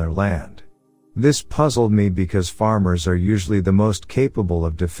attacked on their land. This puzzled me because farmers are usually the most capable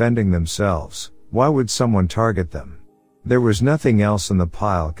of defending themselves. Why would someone target them? There was nothing else in the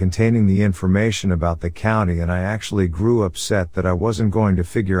pile containing the information about the county, and I actually grew upset that I wasn't going to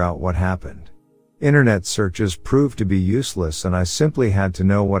figure out what happened. Internet searches proved to be useless, and I simply had to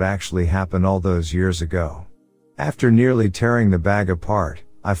know what actually happened all those years ago. After nearly tearing the bag apart,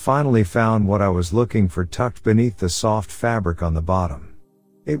 I finally found what I was looking for tucked beneath the soft fabric on the bottom.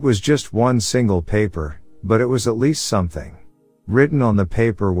 It was just one single paper, but it was at least something. Written on the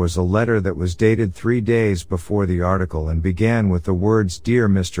paper was a letter that was dated 3 days before the article and began with the words, "Dear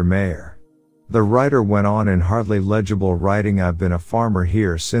Mr. Mayor." The writer went on in hardly legible writing, "I've been a farmer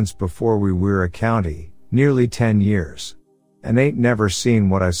here since before we were a county, nearly 10 years. And ain't never seen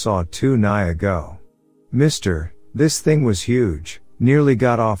what I saw 2 nigh ago. Mister, this thing was huge, nearly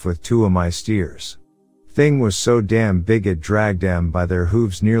got off with 2 of my steers. Thing was so damn big it dragged 'em by their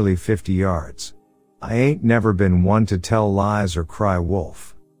hooves nearly 50 yards. I ain't never been one to tell lies or cry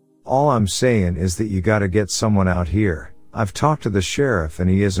wolf. All I'm sayin' is that you gotta get someone out here. I've talked to the sheriff and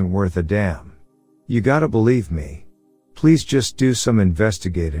he isn't worth a damn. You gotta believe me. Please just do some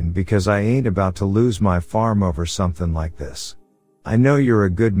investigating because I ain't about to lose my farm over something like this. I know you're a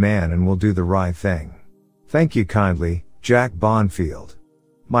good man and will do the right thing. Thank you kindly, Jack Bonfield."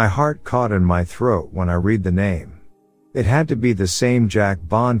 My heart caught in my throat when I read the name. It had to be the same Jack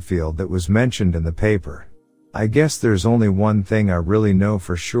Bonfield that was mentioned in the paper. I guess there's only one thing I really know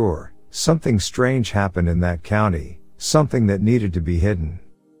for sure. Something strange happened in that county, something that needed to be hidden.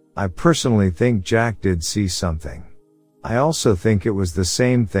 I personally think Jack did see something. I also think it was the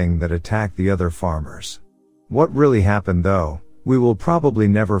same thing that attacked the other farmers. What really happened though, we will probably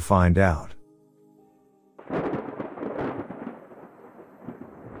never find out.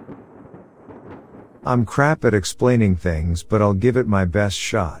 I'm crap at explaining things, but I'll give it my best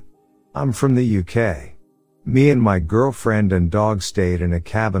shot. I'm from the UK. Me and my girlfriend and dog stayed in a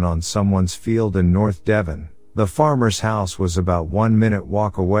cabin on someone's field in North Devon. The farmer's house was about 1-minute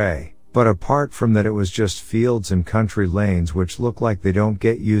walk away, but apart from that it was just fields and country lanes which look like they don't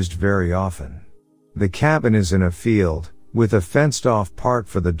get used very often. The cabin is in a field, with a fenced off part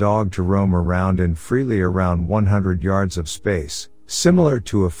for the dog to roam around in freely around 100 yards of space, similar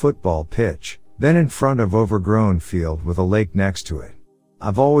to a football pitch, then in front of overgrown field with a lake next to it.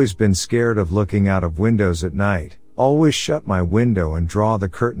 I've always been scared of looking out of windows at night, always shut my window and draw the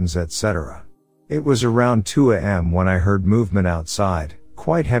curtains etc. It was around 2 a.m. when I heard movement outside,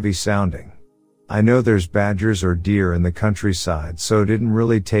 quite heavy sounding. I know there's badgers or deer in the countryside, so didn't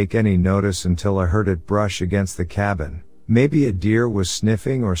really take any notice until I heard it brush against the cabin. Maybe a deer was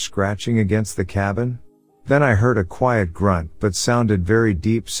sniffing or scratching against the cabin? Then I heard a quiet grunt but sounded very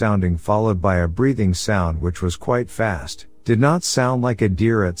deep sounding, followed by a breathing sound which was quite fast. Did not sound like a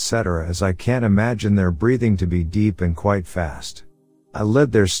deer etc., as I can't imagine their breathing to be deep and quite fast. I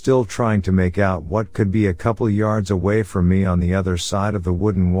led there still trying to make out what could be a couple yards away from me on the other side of the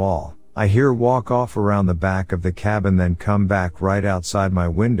wooden wall. I hear walk off around the back of the cabin, then come back right outside my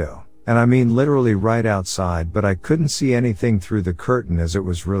window. And I mean literally right outside, but I couldn't see anything through the curtain as it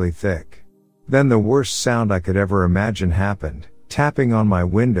was really thick. Then the worst sound I could ever imagine happened, tapping on my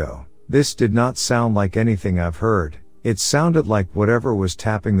window. This did not sound like anything I've heard. It sounded like whatever was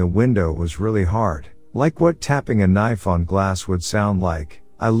tapping the window was really hard, like what tapping a knife on glass would sound like.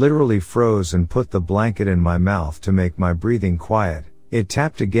 I literally froze and put the blanket in my mouth to make my breathing quiet. It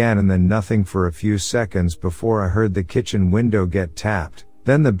tapped again and then nothing for a few seconds before I heard the kitchen window get tapped,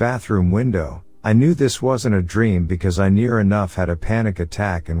 then the bathroom window. I knew this wasn't a dream because I near enough had a panic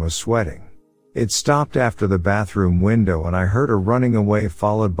attack and was sweating. It stopped after the bathroom window and I heard a running away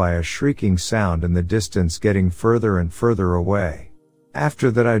followed by a shrieking sound in the distance getting further and further away.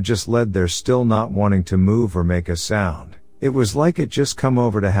 After that I just led there still not wanting to move or make a sound. It was like it just come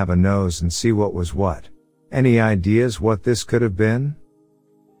over to have a nose and see what was what. Any ideas what this could have been?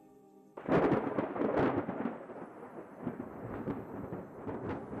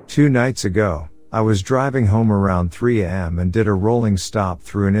 Two nights ago, I was driving home around 3 a.m. and did a rolling stop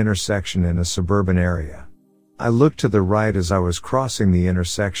through an intersection in a suburban area. I looked to the right as I was crossing the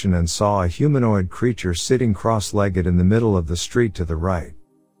intersection and saw a humanoid creature sitting cross-legged in the middle of the street to the right.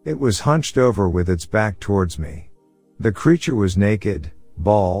 It was hunched over with its back towards me. The creature was naked,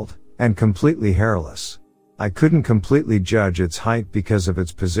 bald, and completely hairless. I couldn't completely judge its height because of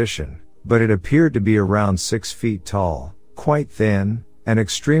its position, but it appeared to be around 6 feet tall, quite thin, and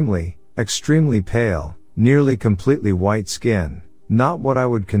extremely pale, nearly completely white skin, not what I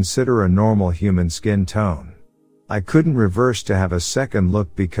would consider a normal human skin tone. I couldn't reverse to have a second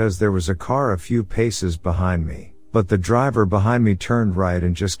look because there was a car a few paces behind me, but the driver behind me turned right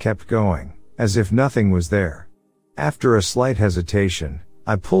and just kept going, as if nothing was there. After a slight hesitation,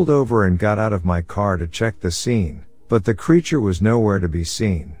 I pulled over and got out of my car to check the scene, but the creature was nowhere to be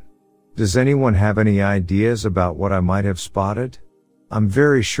seen. Does anyone have any ideas about what I might have spotted? I'm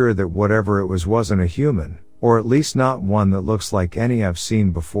very sure that whatever it was wasn't a human, or at least not one that looks like any I've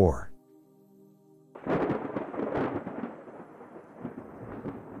seen before.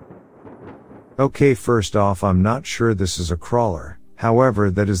 Okay, first off, I'm not sure this is a crawler,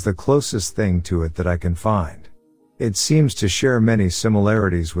 however that is the closest thing to it that I can find. It seems to share many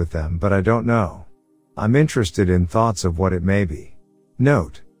similarities with them, but I don't know. I'm interested in thoughts of what it may be.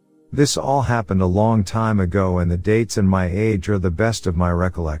 Note: this all happened a long time ago and the dates and my age are the best of my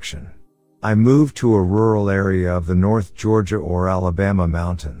recollection. I moved to a rural area of the North Georgia or Alabama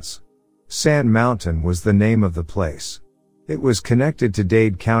mountains. Sand Mountain was the name of the place. It was connected to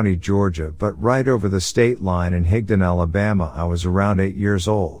Dade County, Georgia, but right over the state line in Higdon, Alabama. I was around 8 years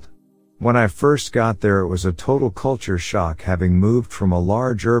old. When I first got there, it was a total culture shock, having moved from a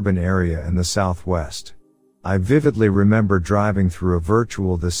large urban area in the Southwest. I vividly remember driving through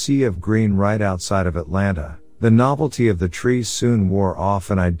the sea of green right outside of Atlanta. The novelty of the trees soon wore off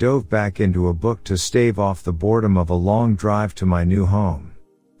and I dove back into a book to stave off the boredom of a long drive to my new home.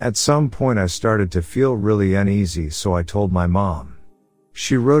 At some point I started to feel really uneasy, so I told my mom.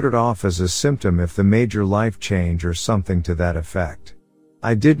 She wrote it off as a symptom of the major life change or something to that effect.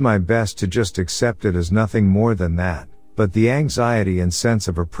 I did my best to just accept it as nothing more than that, but the anxiety and sense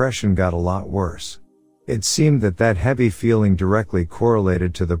of oppression got a lot worse. It seemed that heavy feeling directly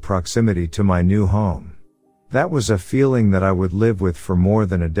correlated to the proximity to my new home. That was a feeling that I would live with for more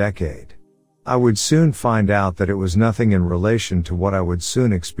than a decade. I would soon find out that it was nothing in relation to what I would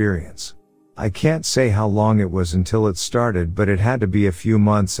soon experience. I can't say how long it was until it started, but it had to be a few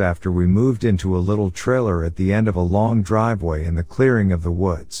months after we moved into a little trailer at the end of a long driveway in the clearing of the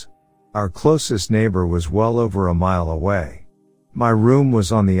woods. Our closest neighbor was well over a mile away. My room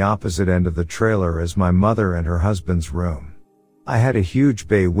was on the opposite end of the trailer as my mother and her husband's room. I had a huge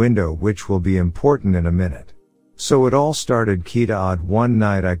bay window, which will be important in a minute. So it all started odd. One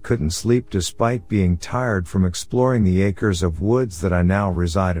night I couldn't sleep despite being tired from exploring the acres of woods that I now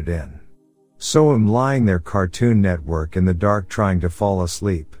resided in. So I'm lying there, Cartoon Network, in the dark trying to fall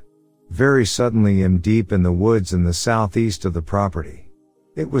asleep. Very suddenly I'm deep in the woods in the southeast of the property.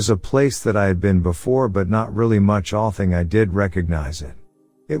 It was a place that I had been before, but not really much. All thing I did recognize it.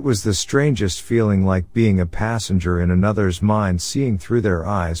 It was the strangest feeling, like being a passenger in another's mind, seeing through their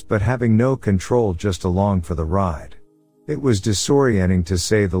eyes but having no control, just along for the ride. It was disorienting to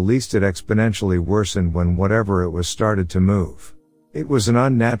say the least. It exponentially worsened when whatever it was started to move. It was an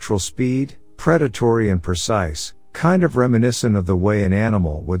unnatural speed, predatory and precise, kind of reminiscent of the way an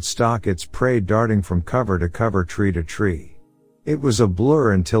animal would stalk its prey, darting from cover to cover, tree to tree. It was a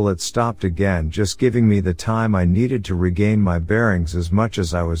blur until it stopped again, just giving me the time I needed to regain my bearings as much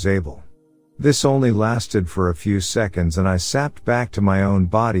as I was able. This only lasted for a few seconds and I sapped back to my own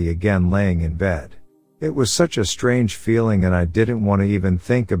body again, laying in bed. It was such a strange feeling and I didn't want to even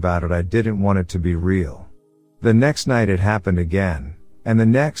think about it. I didn't want it to be real. The next night it happened again, and the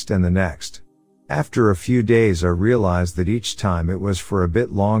next and the next. After a few days I realized that each time it was for a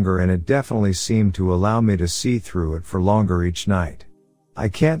bit longer, and it definitely seemed to allow me to see through it for longer each night. I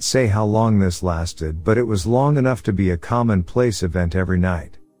can't say how long this lasted, but it was long enough to be a commonplace event every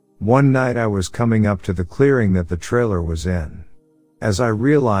night. One night I was coming up to the clearing that the trailer was in. As I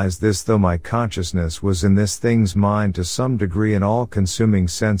realized this, though, my consciousness was in this thing's mind to some degree, an all-consuming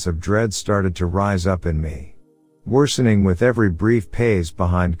sense of dread started to rise up in me, worsening with every brief pause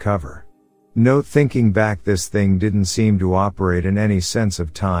behind cover. Note, thinking back, this thing didn't seem to operate in any sense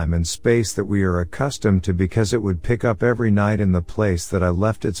of time and space that we are accustomed to, because it would pick up every night in the place that I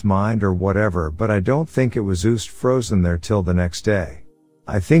left its mind or whatever, but I don't think it was frozen there till the next day.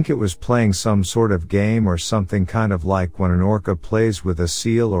 I think it was playing some sort of game or something, kind of like when an orca plays with a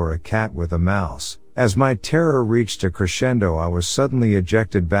seal or a cat with a mouse. As my terror reached a crescendo, I was suddenly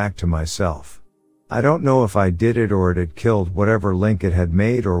ejected back to myself. I don't know if I did it or it had killed whatever link it had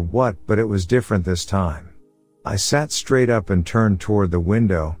made or what, but it was different this time. I sat straight up and turned toward the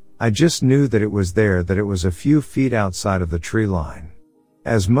window. I just knew that it was there, that it was a few feet outside of the tree line.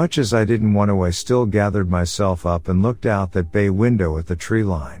 As much as I didn't want to, I still gathered myself up and looked out that bay window at the tree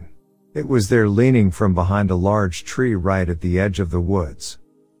line. It was there leaning from behind a large tree right at the edge of the woods.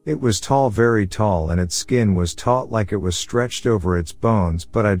 It was tall, very tall, and its skin was taut like it was stretched over its bones,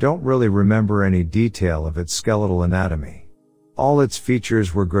 but I don't really remember any detail of its skeletal anatomy. All its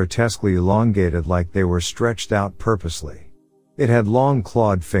features were grotesquely elongated like they were stretched out purposely. It had long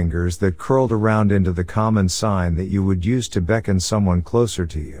clawed fingers that curled around into the common sign that you would use to beckon someone closer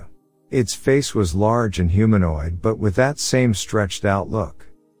to you. Its face was large and humanoid, but with that same stretched out look.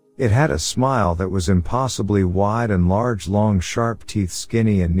 It had a smile that was impossibly wide and large, long sharp teeth,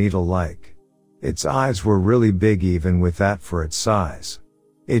 skinny and needle-like. Its eyes were really big even with that for its size.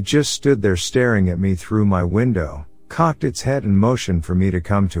 It just stood there staring at me through my window, cocked its head and motioned for me to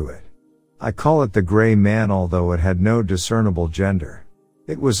come to it. I call it the Gray Man, although it had no discernible gender.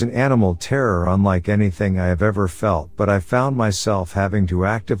 It was an animal terror unlike anything I have ever felt, but I found myself having to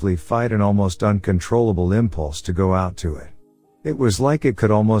actively fight an almost uncontrollable impulse to go out to it. It was like it could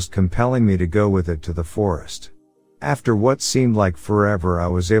almost compelling me to go with it to the forest. After what seemed like forever, I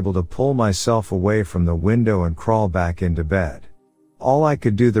was able to pull myself away from the window and crawl back into bed. All I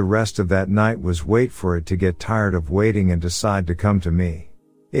could do the rest of that night was wait for it to get tired of waiting and decide to come to me.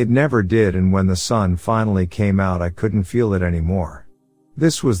 It never did, and when the sun finally came out, I couldn't feel it anymore.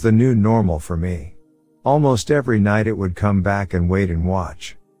 This was the new normal for me. Almost every night it would come back and wait and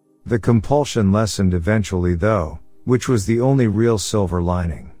watch. The compulsion lessened eventually though, which was the only real silver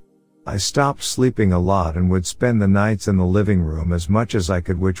lining. I stopped sleeping a lot and would spend the nights in the living room as much as I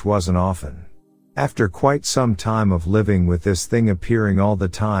could, which wasn't often. After quite some time of living with this thing appearing all the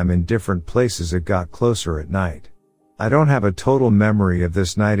time in different places, it got closer at night. I don't have a total memory of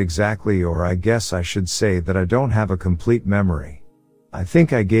this night exactly, or I guess I should say that I don't have a complete memory. I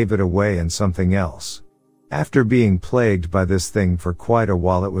think I gave it away in something else. After being plagued by this thing for quite a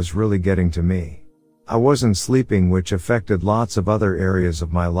while, it was really getting to me. I wasn't sleeping, which affected lots of other areas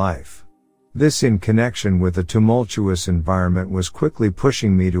of my life. This, in connection with a tumultuous environment, was quickly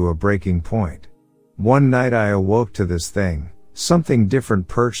pushing me to a breaking point. One night I awoke to this thing, something different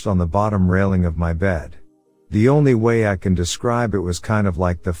perched on the bottom railing of my bed. The only way I can describe it was kind of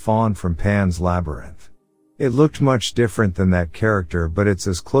like the faun from Pan's Labyrinth. It looked much different than that character, but it's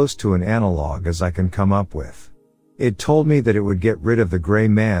as close to an analog as I can come up with. It told me that it would get rid of the Gray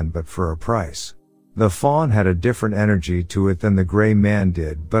Man, but for a price. The faun had a different energy to it than the Gray Man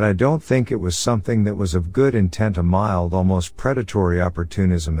did, but I don't think it was something that was of good intent, a mild, almost predatory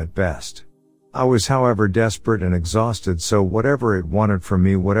opportunism at best. I was, however, desperate and exhausted, so whatever it wanted from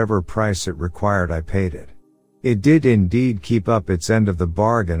me, whatever price it required, I paid it. It did indeed keep up its end of the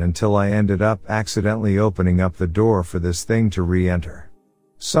bargain until I ended up accidentally opening up the door for this thing to re-enter.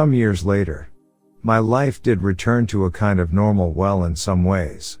 Some years later, my life did return to a kind of normal, well, in some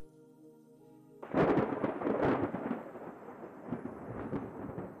ways.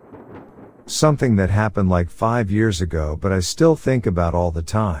 Something that happened like 5 years ago, but I still think about all the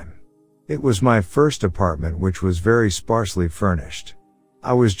time. It was my first apartment, which was very sparsely furnished.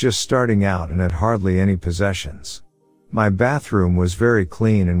 I was just starting out and had hardly any possessions. My bathroom was very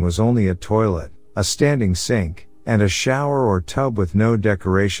clean and was only a toilet, a standing sink, and a shower or tub with no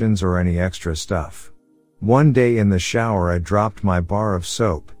decorations or any extra stuff. One day in the shower I dropped my bar of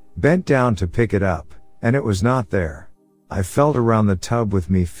soap, bent down to pick it up, and it was not there. I felt around the tub with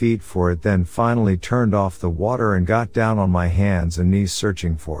me feet for it, then finally turned off the water and got down on my hands and knees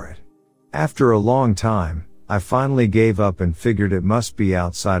searching for it. After a long time, I finally gave up and figured it must be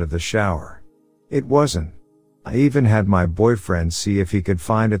outside of the shower. It wasn't. I even had my boyfriend see if he could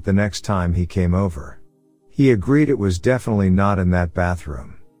find it the next time he came over. He agreed it was definitely not in that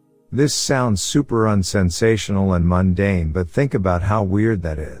bathroom. This sounds super unsensational and mundane, but think about how weird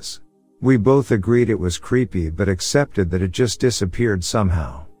that is. We both agreed it was creepy, but accepted that it just disappeared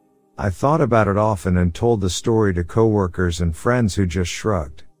somehow. I thought about it often and told the story to coworkers and friends who just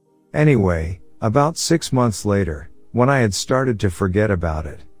shrugged. Anyway, about 6 months later, when I had started to forget about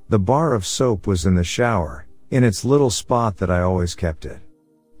it, the bar of soap was in the shower, in its little spot that I always kept it.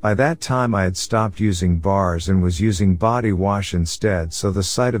 By that time I had stopped using bars and was using body wash instead, so the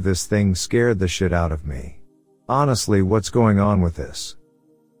sight of this thing scared the shit out of me. Honestly, what's going on with this?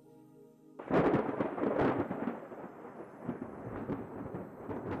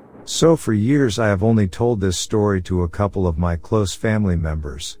 So for years I have only told this story to a couple of my close family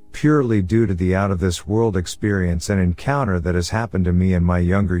members, purely due to the out-of-this-world experience and encounter that has happened to me in my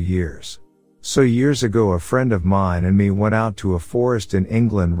younger years. So years ago a friend of mine and me went out to a forest in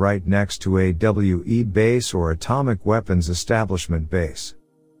England right next to a WE base, or Atomic Weapons Establishment base.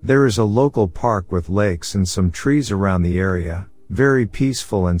 There is a local park with lakes and some trees around the area, very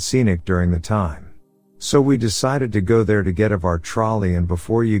peaceful and scenic during the time. So we decided to go there to get of our trolley, and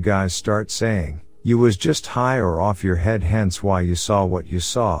before you guys start saying, you was just high or off your head, hence why you saw what you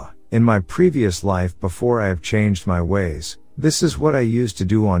saw. In my previous life before I have changed my ways, this is what I used to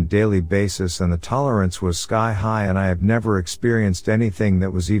do on daily basis, and the tolerance was sky high, and I have never experienced anything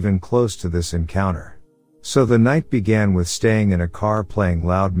that was even close to this encounter. So the night began with staying in a car playing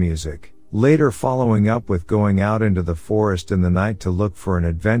loud music, later following up with going out into the forest in the night to look for an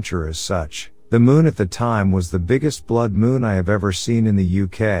adventure as such. The moon at the time was the biggest blood moon I have ever seen in the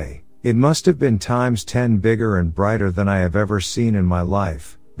UK. It must have been times 10 bigger and brighter than I have ever seen in my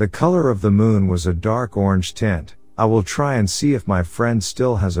life. The color of the moon was a dark orange tint. I will try and see if my friend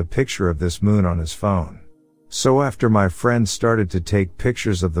still has a picture of this moon on his phone. So after my friend started to take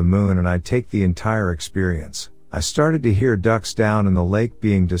pictures of the moon and I take the entire experience, I started to hear ducks down in the lake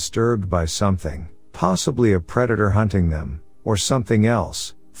being disturbed by something, possibly a predator hunting them, or something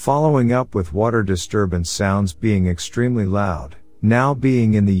else, following up with water disturbance sounds being extremely loud. Now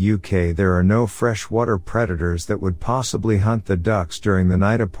being in the UK, there are no freshwater predators that would possibly hunt the ducks during the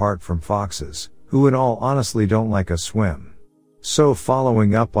night apart from foxes, who in all honesty don't like a swim. So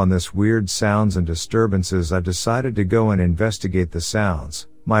following up on this weird sounds and disturbances, I decided to go and investigate the sounds.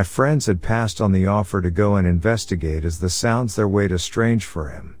 My friends had passed on the offer to go and investigate as the sounds their way too strange for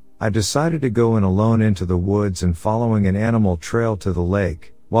him. I decided to go in alone into the woods and following an animal trail to the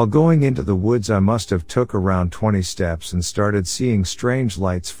lake. While going into the woods, I must have took around 20 steps and started seeing strange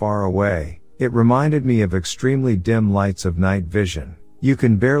lights far away. It reminded me of extremely dim lights of night vision. You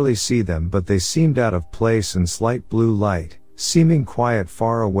can barely see them, but they seemed out of place, and slight blue light, seeming quiet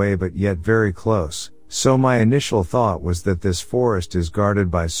far away but yet very close. So my initial thought was that this forest is guarded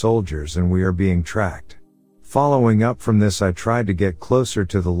by soldiers and we are being tracked. Following up from this, I tried to get closer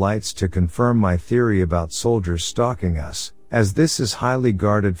to the lights to confirm my theory about soldiers stalking us. As this is highly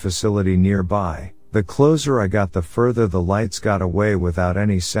guarded facility nearby, the closer I got the further the lights got away without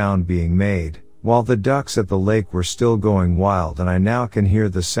any sound being made, while the ducks at the lake were still going wild, and I now can hear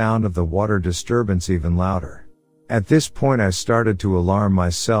the sound of the water disturbance even louder. At this point I started to alarm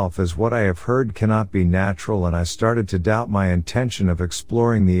myself, as what I have heard cannot be natural, and I started to doubt my intention of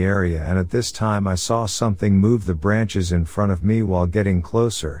exploring the area, and at this time I saw something move the branches in front of me while getting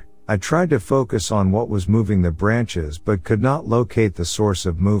closer. I tried to focus on what was moving the branches but could not locate the source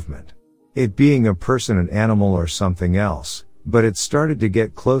of movement. It being a person, an animal, or something else, but it started to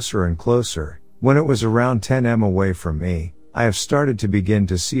get closer and closer. When it was around 10 m away from me, I have started to begin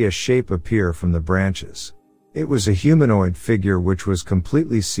to see a shape appear from the branches. It was a humanoid figure which was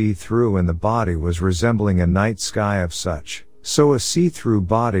completely see-through, and the body was resembling a night sky of such, so a see-through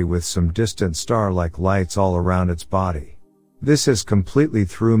body with some distant star-like lights all around its body. This has completely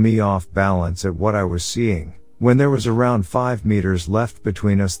threw me off balance at what I was seeing. When there was around 5 meters left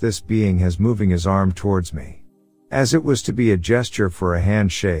between us, this being has moving his arm towards me, as it was to be a gesture for a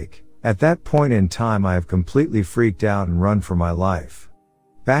handshake. At that point in time I have completely freaked out and run for my life.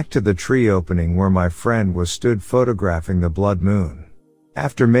 Back to the tree opening where my friend was stood photographing the blood moon.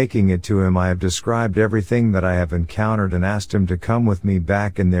 After making it to him, I have described everything that I have encountered and asked him to come with me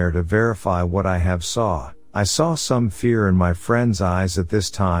back in there to verify what I have saw. I saw some fear in my friend's eyes at this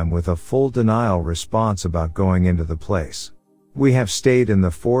time, with a full denial response about going into the place. We have stayed in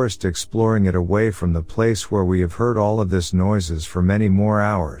the forest exploring it away from the place where we have heard all of this noises for many more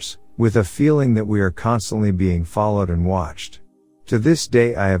hours, with a feeling that we are constantly being followed and watched. To this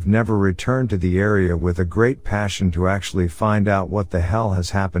day I have never returned to the area with a great passion to actually find out what the hell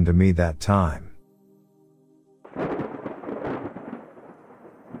has happened to me that time.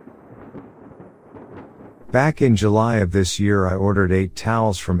 Back in July of this year I ordered 8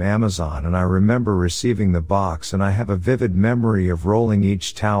 towels from Amazon, and I remember receiving the box, and I have a vivid memory of rolling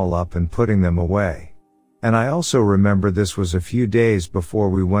each towel up and putting them away. And I also remember this was a few days before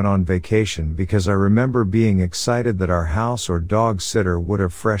we went on vacation, because I remember being excited that our house or dog sitter would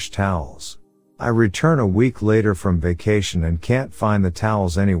have fresh towels. I return a week later from vacation and can't find the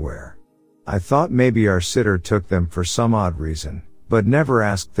towels anywhere. I thought maybe our sitter took them for some odd reason, but never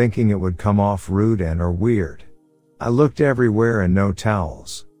asked, thinking it would come off rude and or weird. I looked everywhere and no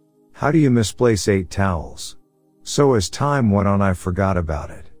towels. How do you misplace 8 towels? So as time went on I forgot about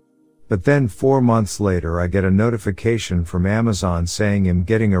it. But then 4 months later I get a notification from Amazon saying I'm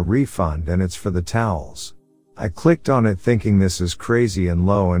getting a refund, and it's for the towels. I clicked on it thinking this is crazy, and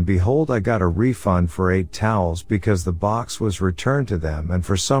lo and behold I got a refund for 8 towels because the box was returned to them, and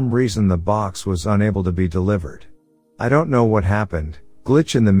for some reason the box was unable to be delivered. I don't know what happened,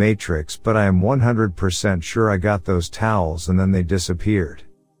 glitch in the matrix, but I am 100% sure I got those towels and then they disappeared.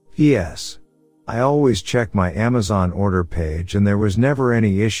 P.S. I always check my Amazon order page and there was never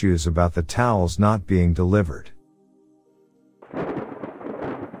any issues about the towels not being delivered.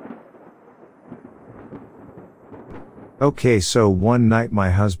 Okay, so one night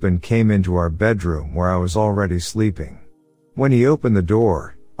my husband came into our bedroom where I was already sleeping. When he opened the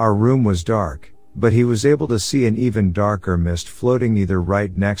door, our room was dark, but he was able to see an even darker mist floating either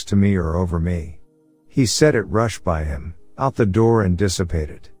right next to me or over me. He said it rushed by him, out the door and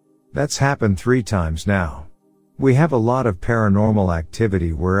dissipated. That's happened 3 times now. We have a lot of paranormal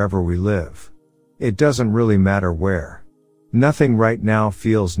activity wherever we live. It doesn't really matter where. Nothing right now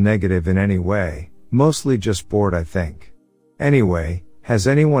feels negative in any way, mostly just bored, I think. Anyway, has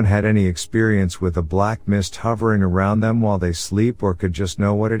anyone had any experience with a black mist hovering around them while they sleep or could just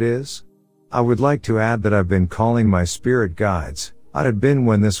know what it is? I would like to add that I've been calling my spirit guides. I'd have been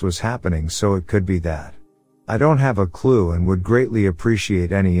when this was happening, so it could be that. I don't have a clue and would greatly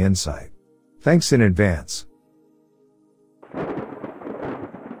appreciate any insight. Thanks in advance.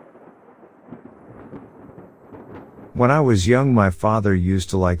 When I was young, my father used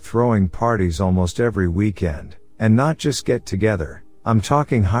to like throwing parties almost every weekend, and not just get together. I'm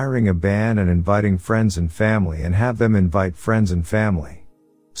talking hiring a band and inviting friends and family and have them invite friends and family.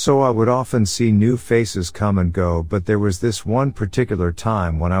 So I would often see new faces come and go, but there was this one particular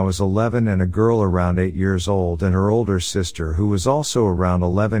time when I was 11 and a girl around 8 years old and her older sister who was also around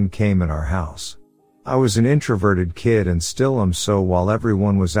 11 came in our house. I was an introverted kid and still am, so while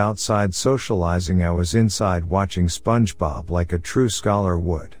everyone was outside socializing, I was inside watching SpongeBob like a true scholar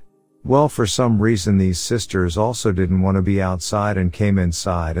would. Well, for some reason these sisters also didn't want to be outside and came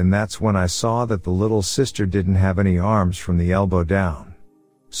inside, and that's when I saw that the little sister didn't have any arms from the elbow down.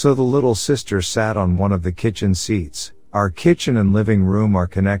 So the little sister sat on one of the kitchen seats. Our kitchen and living room are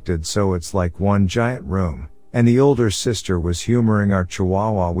connected, so it's like one giant room, and the older sister was humoring our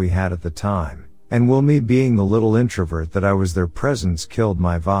chihuahua we had at the time, and me being the little introvert that I was, their presence killed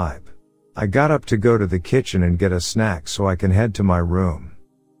my vibe. I got up to go to the kitchen and get a snack so I can head to my room.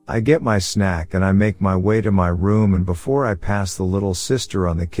 I get my snack and I make my way to my room, and before I pass the little sister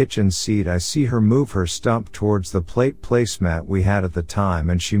on the kitchen seat, I see her move her stump towards the plate placemat we had at the time,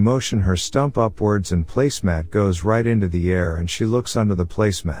 and she motion her stump upwards and placemat goes right into the air and she looks under the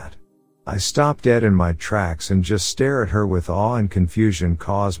placemat. I stop dead in my tracks and just stare at her with awe and confusion,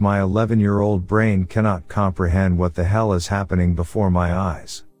 cause my 11-year-old brain cannot comprehend what the hell is happening before my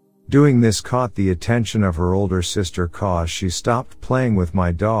eyes. Doing this caught the attention of her older sister, cause she stopped playing with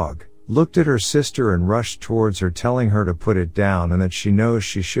my dog, looked at her sister and rushed towards her, telling her to put it down and that she knows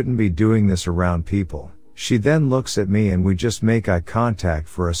she shouldn't be doing this around people. She then looks at me and we just make eye contact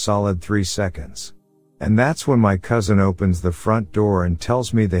for a solid 3 seconds. And that's when my cousin opens the front door and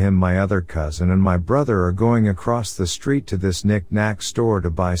tells me that him, my other cousin, and my brother are going across the street to this knick-knack store to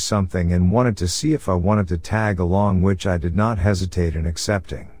buy something and wanted to see if I wanted to tag along, which I did not hesitate in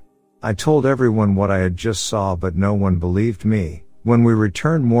accepting. I told everyone what I had just saw, but no one believed me. When we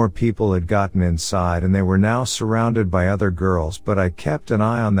returned, more people had gotten inside and they were now surrounded by other girls, but I kept an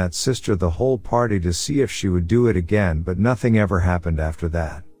eye on that sister the whole party to see if she would do it again, but nothing ever happened after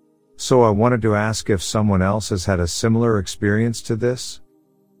that. So I wanted to ask if someone else has had a similar experience to this.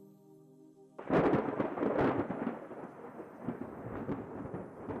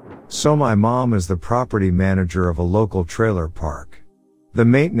 So my mom is the property manager of a local trailer park. The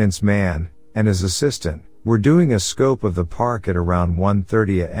maintenance man and his assistant were doing a scope of the park at around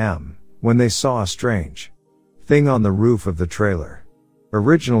 1:30 a.m. when they saw a strange thing on the roof of the trailer.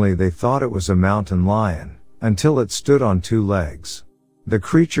 Originally they thought it was a mountain lion, until it stood on 2 legs. The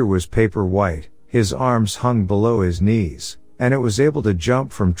creature was paper white, his arms hung below his knees, and it was able to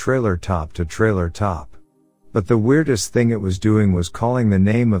jump from trailer top to trailer top. But the weirdest thing it was doing was calling the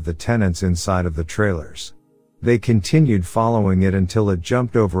name of the tenants inside of the trailers. They continued following it until it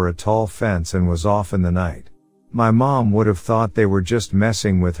jumped over a tall fence and was off in the night. My mom would have thought they were just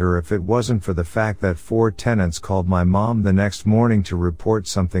messing with her if it wasn't for the fact that 4 tenants called my mom the next morning to report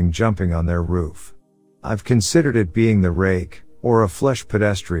something jumping on their roof. I've considered it being the rake, or a flesh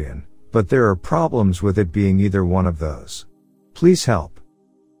pedestrian, but there are problems with it being either one of those. Please help.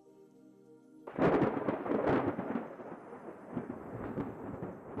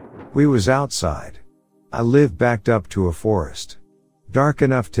 We was outside. I live backed up to a forest. Dark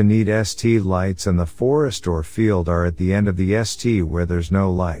enough to need ST lights, and the forest or field are at the end of the ST where there's no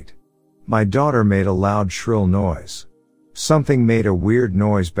light. My daughter made a loud shrill noise. Something made a weird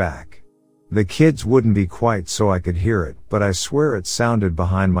noise back. The kids wouldn't be quiet so I could hear it, but I swear it sounded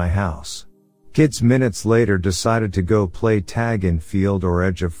behind my house. Kids minutes later decided to go play tag in field or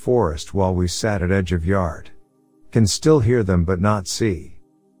edge of forest while we sat at edge of yard. Can still hear them but not see.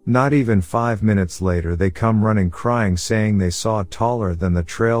 Not even 5 minutes later they come running crying saying they saw taller than the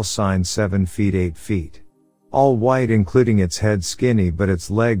trail sign 7 feet 8 feet. All white including its head skinny but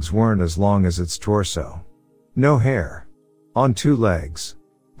its legs weren't as long as its torso. No hair. On 2 legs.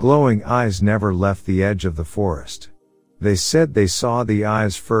 Glowing eyes never left the edge of the forest. They said they saw the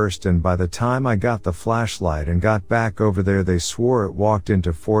eyes first and by the time I got the flashlight and got back over there they swore it walked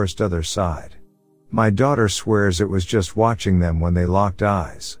into forest other side. My daughter swears it was just watching them when they locked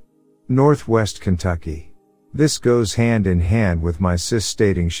eyes. Northwest Kentucky. This goes hand in hand with my sis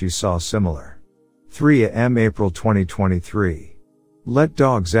stating she saw similar. 3 a.m. April 2023. Let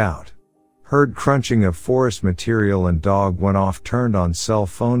dogs out. Heard crunching of forest material and dog went off, turned on cell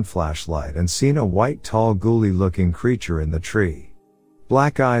phone flashlight and seen a white tall ghouly looking creature in the tree.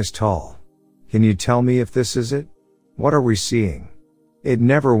 Black eyes tall. Can you tell me if this is it? What are we seeing? It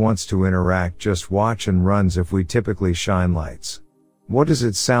never wants to interact, just watch and runs if we typically shine lights. What does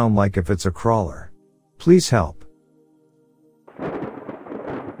it sound like if it's a crawler? Please help.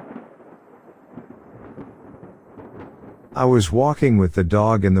 I was walking with the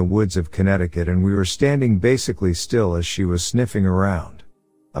dog in the woods of Connecticut and we were standing basically still as she was sniffing around.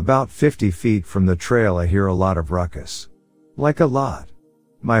 About 50 feet from the trail I hear a lot of ruckus. Like a lot.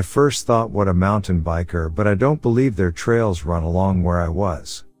 My first thought, what a mountain biker, but I don't believe their trails run along where I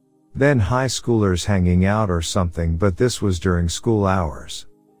was. Then high schoolers hanging out or something, but this was during school hours.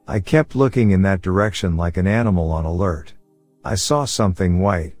 I kept looking in that direction like an animal on alert. I saw something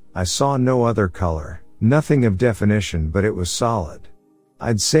white, I saw no other color, nothing of definition, but it was solid.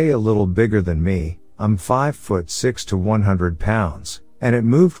 I'd say a little bigger than me, I'm 5'6" to 100 pounds, and it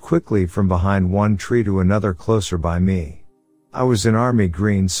moved quickly from behind one tree to another closer by me. I was in army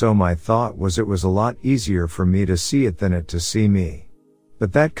green, so my thought was it was a lot easier for me to see it than it to see me.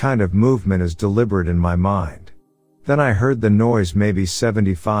 But that kind of movement is deliberate in my mind. Then I heard the noise maybe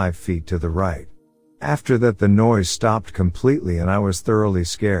 75 feet to the right. After that the noise stopped completely and I was thoroughly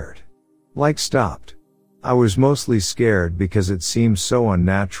scared. Like stopped. I was mostly scared because it seemed so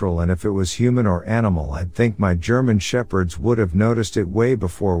unnatural, and if it was human or animal I'd think my German shepherds would have noticed it way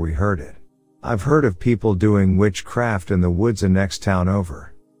before we heard it. I've heard of people doing witchcraft in the woods the next town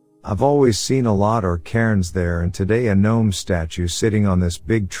over. I've always seen a lot or cairns there, and today a gnome statue sitting on this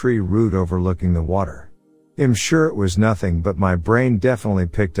big tree root overlooking the water. I'm sure it was nothing, but my brain definitely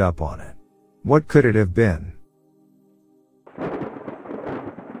picked up on it. What could it have been?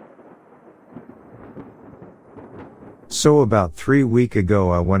 So about 3 weeks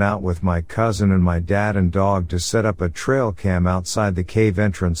ago I went out with my cousin and my dad and dog to set up a trail cam outside the cave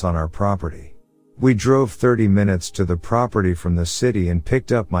entrance on our property. We drove 30 minutes to the property from the city and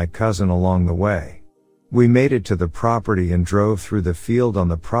picked up my cousin along the way. We made it to the property and drove through the field on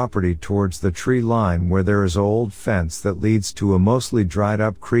the property towards the tree line where there is an old fence that leads to a mostly dried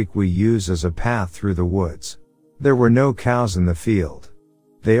up creek we use as a path through the woods. There were no cows in the field.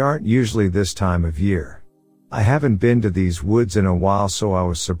 They aren't usually this time of year. I haven't been to these woods in a while, so I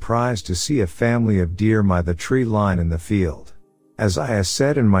was surprised to see a family of deer by the tree line in the field. As I have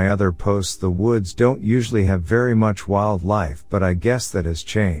said in my other posts, the woods don't usually have very much wildlife, but I guess that has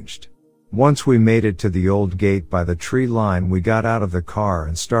changed. Once we made it to the old gate by the tree line, we got out of the car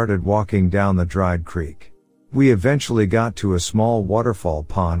and started walking down the dried creek. We eventually got to a small waterfall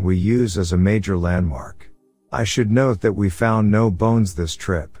pond we use as a major landmark. I should note that we found no bones this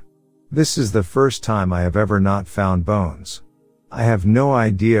trip. This is the first time I have ever not found bones. I have no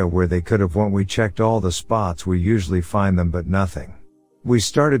idea where they could have went. We checked all the spots we usually find them, but nothing. We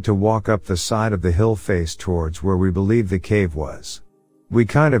started to walk up the side of the hill face towards where we believe the cave was. We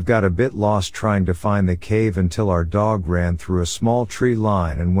kind of got a bit lost trying to find the cave until our dog ran through a small tree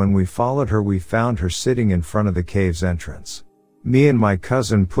line, and when we followed her we found her sitting in front of the cave's entrance. Me and my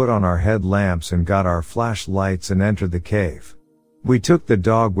cousin put on our headlamps and got our flashlights and entered the cave. We took the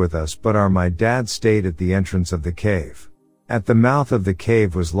dog with us, but my dad stayed at the entrance of the cave. At the mouth of the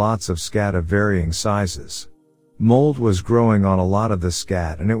cave was lots of scat of varying sizes. Mold was growing on a lot of the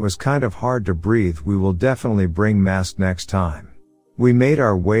scat and it was kind of hard to breathe. We will definitely bring mask next time. We made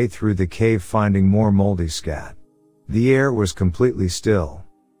our way through the cave finding more moldy scat. The air was completely still.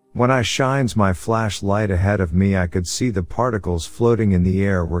 When I shines my flashlight ahead of me I could see the particles floating in the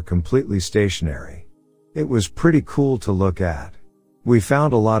air were completely stationary. It was pretty cool to look at. We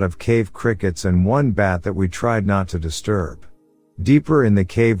found a lot of cave crickets and one bat that we tried not to disturb. Deeper in the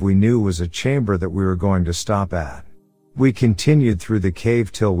cave we knew was a chamber that we were going to stop at. We continued through the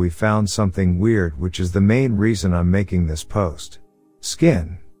cave till we found something weird, which is the main reason I'm making this post.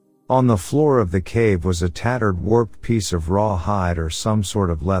 Skin. On the floor of the cave was a tattered, warped piece of raw hide or some sort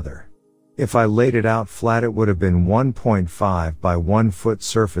of leather. If I laid it out flat, it would have been 1.5 by 1 foot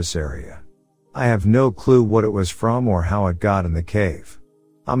surface area. I have no clue what it was from or how it got in the cave.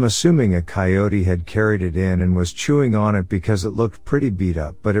 I'm assuming a coyote had carried it in and was chewing on it because it looked pretty beat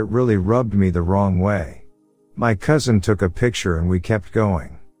up, but it really rubbed me the wrong way. My cousin took a picture and we kept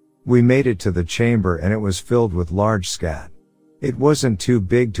going. We made it to the chamber and it was filled with large scat. It wasn't too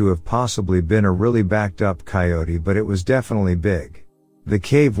big to have possibly been a really backed up coyote, but it was definitely big. The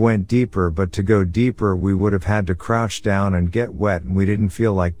cave went deeper, but to go deeper we would have had to crouch down and get wet, and we didn't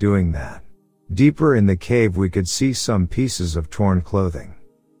feel like doing that. Deeper in the cave we could see some pieces of torn clothing.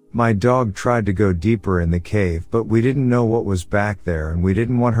 My dog tried to go deeper in the cave, but we didn't know what was back there and we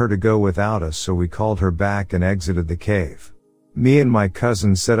didn't want her to go without us, so we called her back and exited the cave. Me and my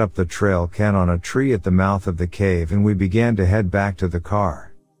cousin set up the trail can on a tree at the mouth of the cave and we began to head back to the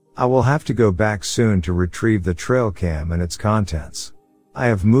car. I will have to go back soon to retrieve the trail cam and its contents. I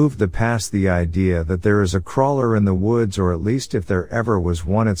have moved past the idea that there is a crawler in the woods, or at least if there ever was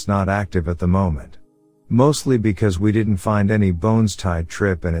one, it's not active at the moment. Mostly because we didn't find any bones tied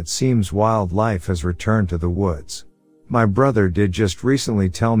trip and it seems wildlife has returned to the woods. My brother did just recently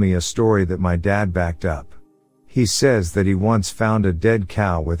tell me a story that my dad backed up. He says that he once found a dead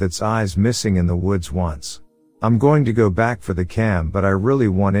cow with its eyes missing in the woods once. I'm going to go back for the cam, but I really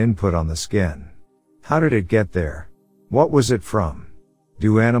want input on the skin. How did it get there? What was it from?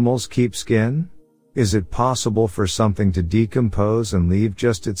 Do animals keep skin? Is it possible for something to decompose and leave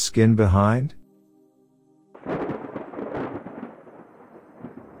just its skin behind?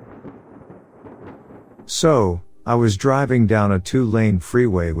 So, I was driving down a 2-lane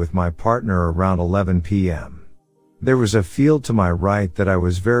freeway with my partner around 11 p.m. There was a field to my right that I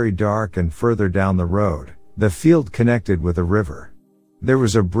was very dark, and further down the road, the field connected with a river. There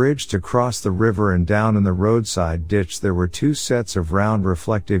was a bridge to cross the river, and down in the roadside ditch there were 2 sets of round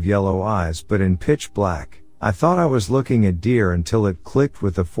reflective yellow eyes, but in pitch black. I thought I was looking at deer until it clicked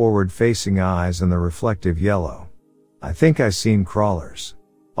with the forward-facing eyes and the reflective yellow. I think I seen crawlers.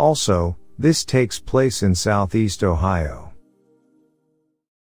 Also, this takes place in southeast Ohio.